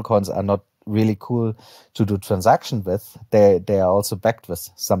stablecoins are not really cool to do transaction with. They are also backed with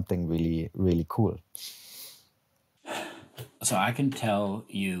something really, really cool. So I can tell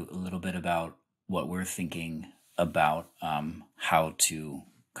you a little bit about what we're thinking about how to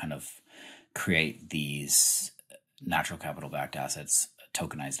kind of create these natural capital backed assets,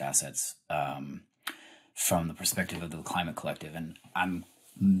 tokenized assets, from the perspective of the Climate Collective. And I'm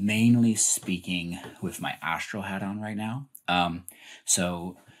mainly speaking with my Astral hat on right now.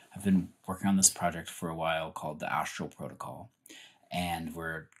 So I've been working on this project for a while called the Astral Protocol, and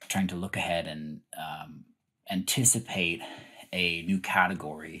we're trying to look ahead and anticipate a new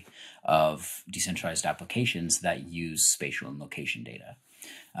category of decentralized applications that use spatial and location data.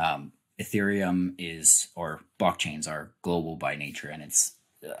 Ethereum or blockchains are global by nature, and it's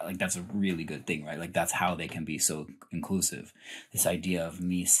like, that's a really good thing, right? Like, that's how they can be so inclusive. This idea of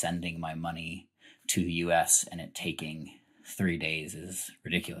me sending my money to the US and it taking 3 days is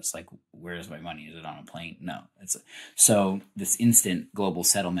ridiculous. Like, where's my money? Is it on a plane? No. So this instant global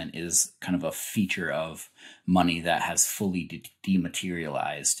settlement is kind of a feature of money that has fully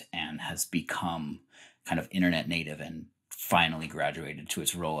dematerialized and has become kind of internet native and finally graduated to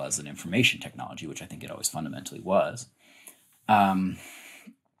its role as an information technology, which I think it always fundamentally was.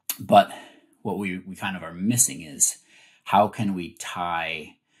 But what we kind of are missing is, how can we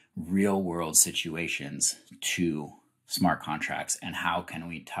tie real world situations to smart contracts, and how can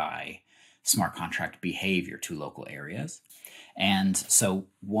we tie smart contract behavior to local areas? And so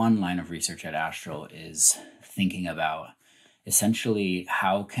one line of research at Astral is thinking about essentially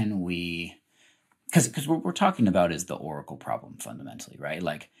how can we, because what we're talking about is the Oracle problem fundamentally, right?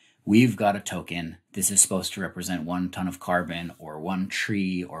 Like, we've got a token. This is supposed to represent 1 ton of carbon, or 1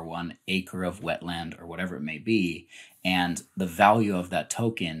 tree, or 1 acre of wetland, or whatever it may be. And the value of that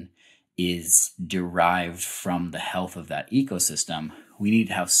token is derived from the health of that ecosystem. We need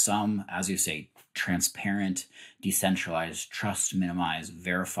to have some, as you say, transparent, decentralized, trust minimized,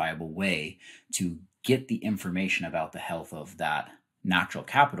 verifiable way to get the information about the health of that natural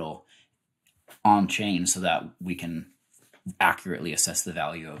capital on chain, so that we can accurately assess the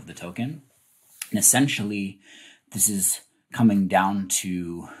value of the token. And essentially, this is coming down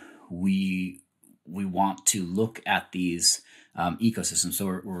to, we want to look at these ecosystems. So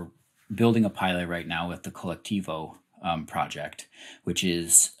we're building a pilot right now with the Collectivo project, which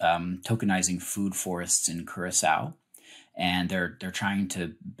is tokenizing food forests in Curacao. And they're trying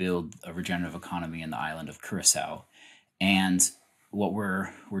to build a regenerative economy in the island of Curacao. And what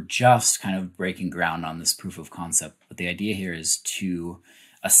we're just kind of breaking ground on this proof of concept. But the idea here is to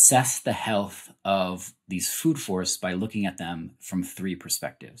assess the health of these food forests by looking at them from 3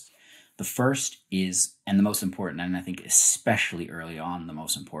 perspectives. The first is, and the most important, and I think especially early on, the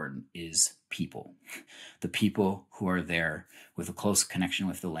most important, is people. The people who are there with a close connection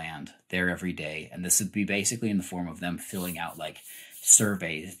with the land, there every day. And this would be basically in the form of them filling out like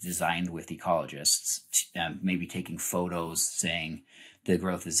surveys designed with ecologists, maybe taking photos saying the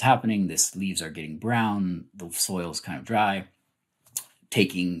growth is happening, this leaves are getting brown, the soil is kind of dry,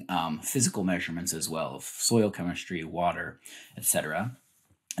 taking physical measurements as well of soil chemistry, water, etc.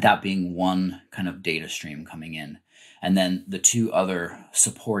 That being one kind of data stream coming in. And then the 2 other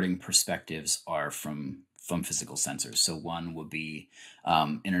supporting perspectives are from physical sensors. So one would be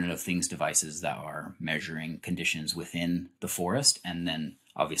Internet of Things devices that are measuring conditions within the forest, and then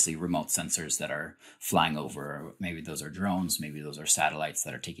obviously remote sensors that are flying over. Maybe those are drones, maybe those are satellites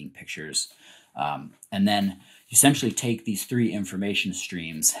that are taking pictures. And then essentially take these 3 information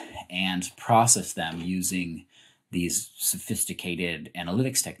streams and process them using these sophisticated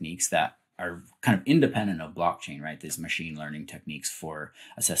analytics techniques that are kind of independent of blockchain, right? These machine learning techniques for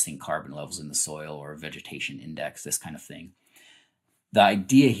assessing carbon levels in the soil or vegetation index, this kind of thing. The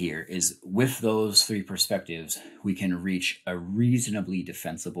idea here is, with those 3 perspectives, we can reach a reasonably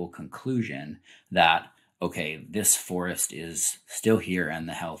defensible conclusion that, okay, this forest is still here and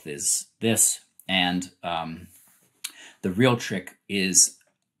the health is this. And the real trick is,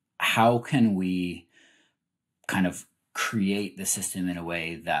 how can we kind of create the system in a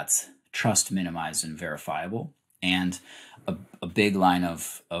way that's trust minimized and verifiable. And a big line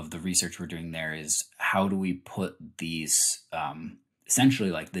of the research we're doing there is how do we put these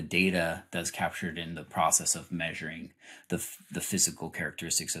essentially like the data that's captured in the process of measuring the physical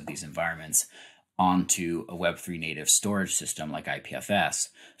characteristics of these environments onto a Web3 native storage system like IPFS,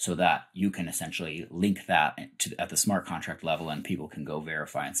 so that you can essentially link that at the smart contract level, and people can go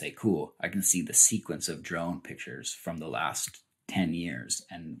verify and say, cool, I can see the sequence of drone pictures from the last 10 years.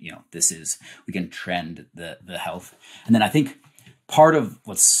 And, we can trend the health. And then I think part of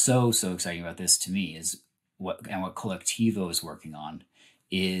what's so exciting about this to me is what Collectivo is working on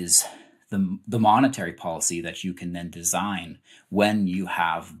is the monetary policy that you can then design when you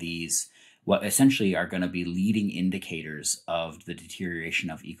have these what essentially are going to be leading indicators of the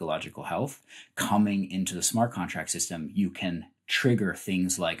deterioration of ecological health coming into the smart contract system. You can trigger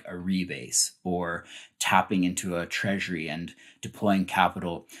things like a rebase or tapping into a treasury and deploying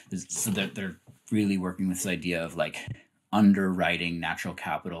capital. So they're really working with this idea of like underwriting natural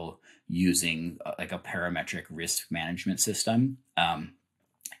capital using like a parametric risk management system.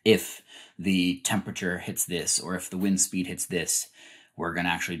 If the temperature hits this, or if the wind speed hits this, we're going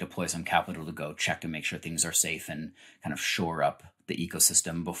to actually deploy some capital to go check to make sure things are safe and kind of shore up the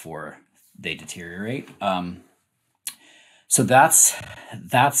ecosystem before they deteriorate. So that's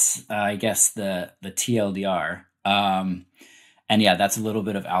I guess the TLDR. And yeah, that's a little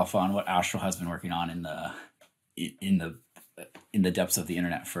bit of alpha on what Astral has been working on in the depths of the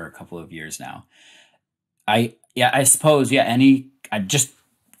internet for a couple of years now. I suppose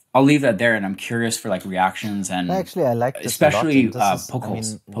I'll leave that there, and I'm curious for like reactions and actually I like this especially a lot. poke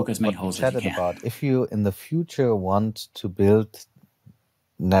holes. Poke as many holes as you can. About. If you in the future want to build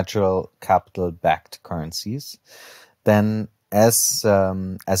natural capital backed currencies, then as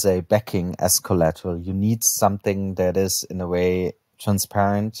a backing, as collateral, you need something that is in a way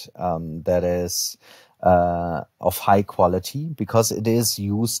transparent, that is of high quality, because it is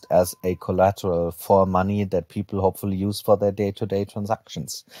used as a collateral for money that people hopefully use for their day-to-day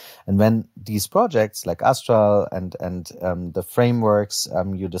transactions. And when these projects like Astral and the frameworks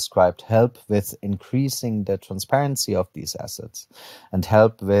you described help with increasing the transparency of these assets and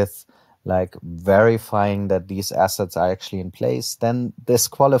help with like verifying that these assets are actually in place, then this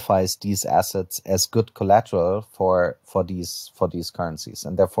qualifies these assets as good collateral for these currencies.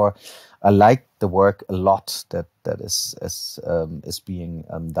 And therefore, I like the work a lot that is being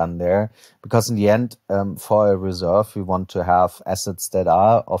done there, because in the end, for a reserve, we want to have assets that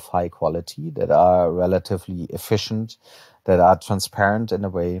are of high quality, that are relatively efficient, that are transparent in a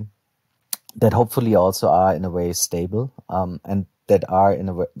way, that hopefully also are in a way stable, and that are in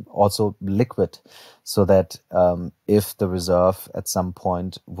a way also liquid, so that if the reserve at some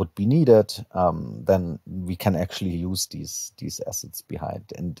point would be needed, then we can actually use these assets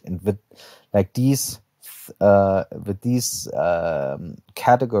behind. And with like these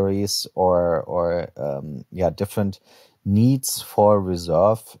categories or different needs for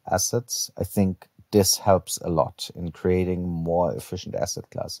reserve assets, I think this helps a lot in creating more efficient asset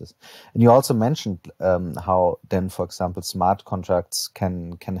classes. And you also mentioned how then, for example, smart contracts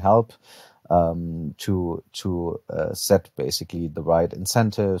can help to set basically the right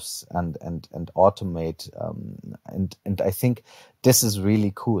incentives and automate. And I think this is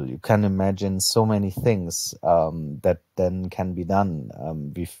really cool. You can imagine so many things that then can be done.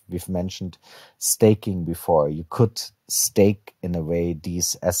 We've mentioned staking before. You could stake in a way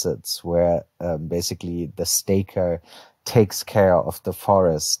these assets where basically the staker takes care of the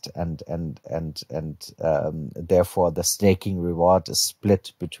forest and therefore the staking reward is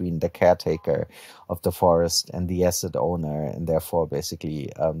split between the caretaker of the forest and the asset owner, and therefore basically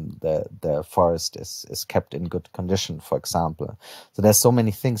the forest is kept in good condition, for example. So there's so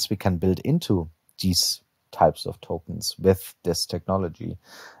many things we can build into these types of tokens with this technology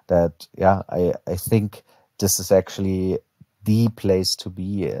that I think this is actually the place to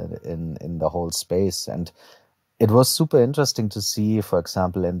be in the whole space. And it was super interesting to see, for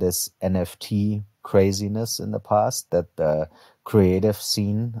example, in this NFT craziness in the past, that the creative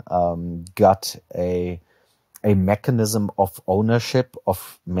scene got a mechanism of ownership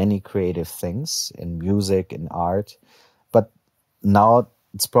of many creative things in music, in art. But now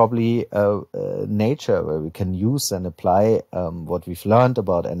it's probably nature where we can use and apply what we've learned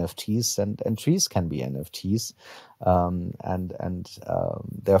about NFTs, and trees can be NFTs.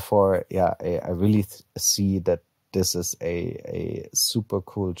 Therefore, I really see that this is a super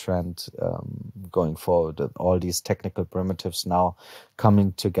cool trend going forward. All these technical primitives now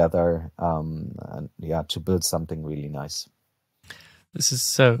coming together, to build something really nice. This is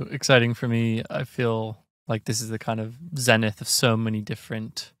so exciting for me. I feel like this is the kind of zenith of so many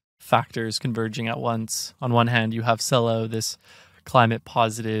different factors converging at once. On one hand, you have Celo, this climate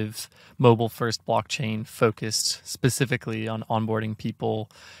positive, mobile first blockchain focused specifically on onboarding people,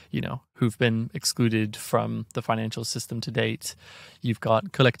 who've been excluded from the financial system to date. You've got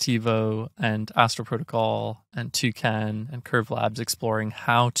Collectivo and Astro Protocol and Toucan and cLabs exploring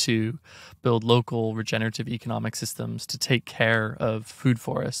how to build local regenerative economic systems to take care of food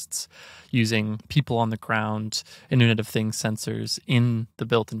forests using people on the ground, Internet of Things sensors in the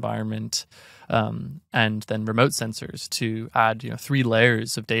built environment, and then remote sensors to add 3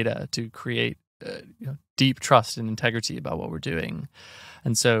 layers of data to create deep trust and integrity about what we're doing.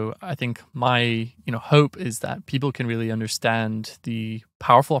 And so I think my hope is that people can really understand the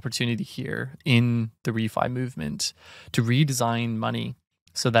powerful opportunity here in the ReFi movement to redesign money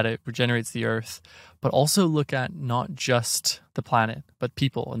so that it regenerates the earth, but also look at not just the planet, but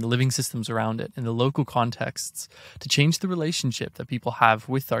people and the living systems around it in the local contexts, to change the relationship that people have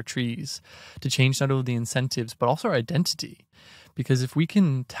with our trees, to change not only the incentives, but also our identity. Because if we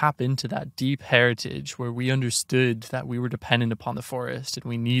can tap into that deep heritage where we understood that we were dependent upon the forest and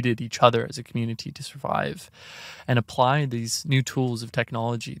we needed each other as a community to survive, and apply these new tools of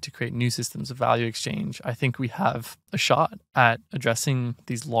technology to create new systems of value exchange, I think we have a shot at addressing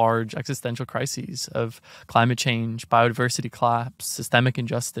these large existential crises of climate change, biodiversity collapse, systemic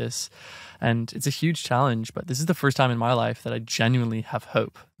injustice. And it's a huge challenge, but this is the first time in my life that I genuinely have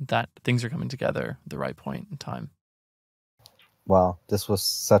hope that things are coming together at the right point in time. Wow, this was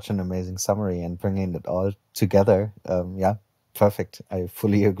such an amazing summary and bringing it all together. Yeah, perfect. I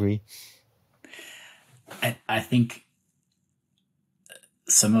fully agree. I think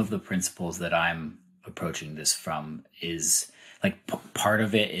some of the principles that I'm approaching this from is like part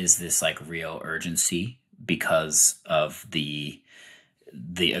of it is this like real urgency because of the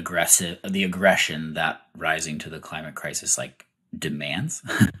aggression that rising to the climate crisis like demands.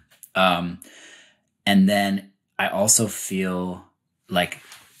 And then I also feel like,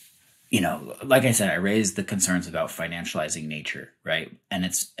 like I said, I raised the concerns about financializing nature, right? And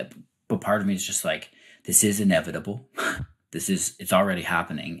but part of me is just like, this is inevitable. It's already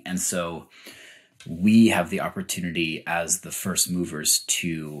happening. And so we have the opportunity as the first movers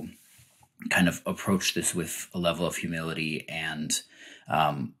to kind of approach this with a level of humility and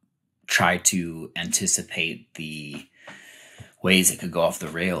try to anticipate the ways it could go off the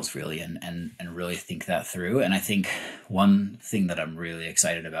rails really and really think that through. And I think one thing that I'm really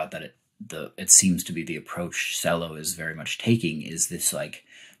excited about that it seems to be the approach Celo is very much taking is this like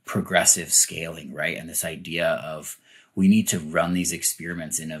progressive scaling, right? And this idea of we need to run these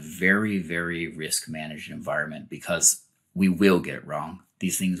experiments in a very, very risk managed environment because we will get it wrong.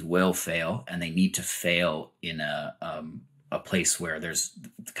 These things will fail and they need to fail in a place where there's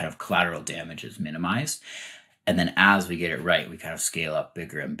kind of collateral damage is minimized. And then as we get it right, we kind of scale up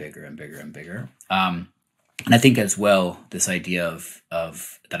bigger and bigger and bigger and bigger. And I think as well, this idea of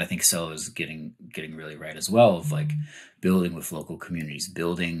that I think Celo is getting really right as well, of like building with local communities,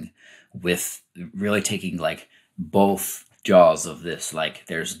 building with really taking like both jaws of this. Like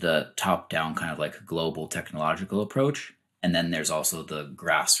there's the top down kind of like global technological approach. And then there's also the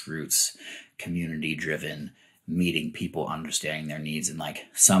grassroots community driven meeting people, understanding their needs and like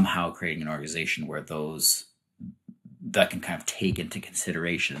somehow creating an organization where that can kind of take into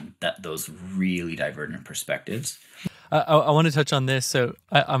consideration that those really divergent perspectives. I want to touch on this. So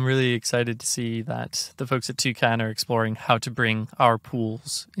I'm really excited to see that the folks at Toucan are exploring how to bring our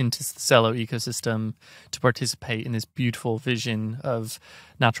pools into the Celo ecosystem to participate in this beautiful vision of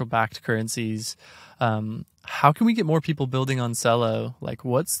natural backed currencies. How can we get more people building on Celo? Like,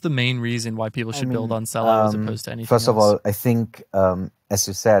 what's the main reason why people should build on Celo as opposed to anything first of else? all, I think, as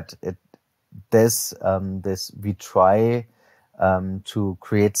you said, we try to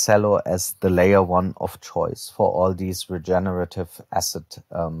create Celo as the layer one of choice for all these regenerative asset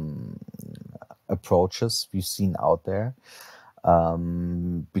approaches we've seen out there.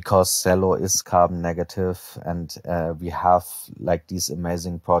 Because Celo is carbon negative and we have like these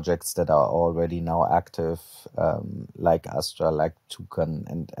amazing projects that are already now active, like Astra, like Toucan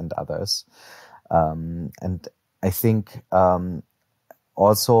and others. And I think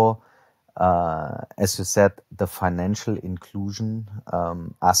also, as you said, the financial inclusion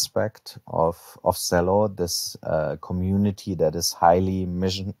aspect of Celo, this community that is highly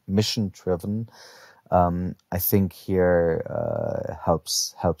mission driven, I think here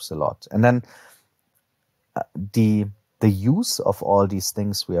helps a lot. And then the use of all these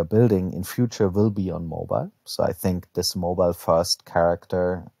things we are building in future will be on mobile. So I think this mobile first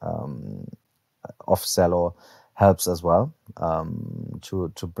character of Celo helps as well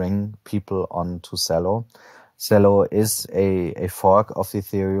to bring people onto Celo. Celo is a fork of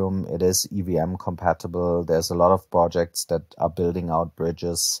Ethereum. It is EVM compatible. There's a lot of projects that are building out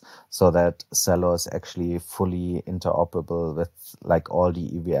bridges so that Celo is actually fully interoperable with like all the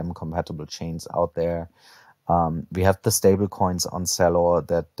EVM compatible chains out there. We have the stable coins on Celo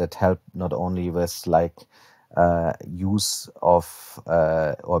that help not only with like use of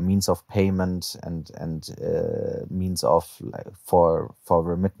or means of payment and means of for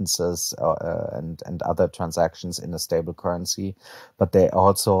remittances and other transactions in a stable currency, but they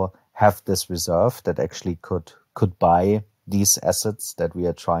also have this reserve that actually could buy these assets that we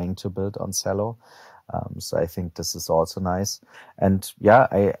are trying to build on Celo. So I think this is also nice. And yeah,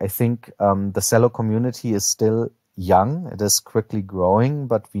 I think the Celo community is still young. It is quickly growing,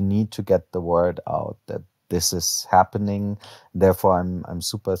 but we need to get the word out that this is happening. Therefore, I'm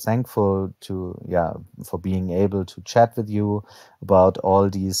super thankful for being able to chat with you about all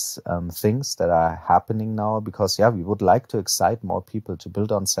these things that are happening now, because we would like to excite more people to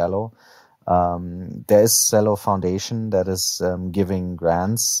build on Celo. There is Celo Foundation that is giving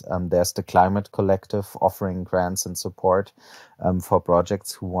grants. There's the Climate Collective offering grants and support for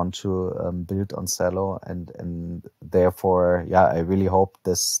projects who want to build on Celo, and therefore, I really hope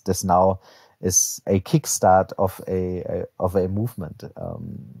this now is a kickstart of a movement.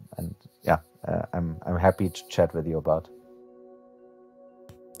 I'm happy to chat with you about.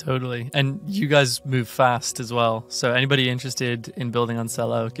 Totally. And you guys move fast as well. So anybody interested in building on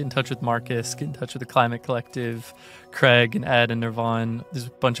Celo, get in touch with Markus, get in touch with the Climate Collective, Craig and Ed and Nirvan. There's a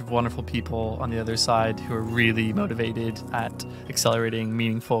bunch of wonderful people on the other side who are really motivated at accelerating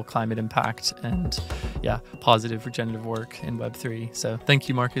meaningful climate impact and positive regenerative work in Web3. So thank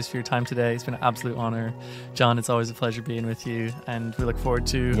you, Markus, for your time today. It's been an absolute honor. John, it's always a pleasure being with you. And we look forward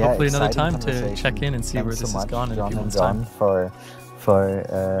to hopefully another time to check in and see where this has gone in a few months' time. For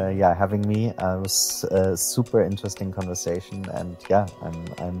having me. It was a super interesting conversation, and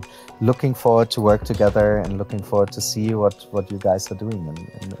I'm looking forward to work together and looking forward to see what you guys are doing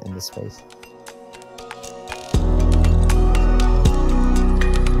in this space.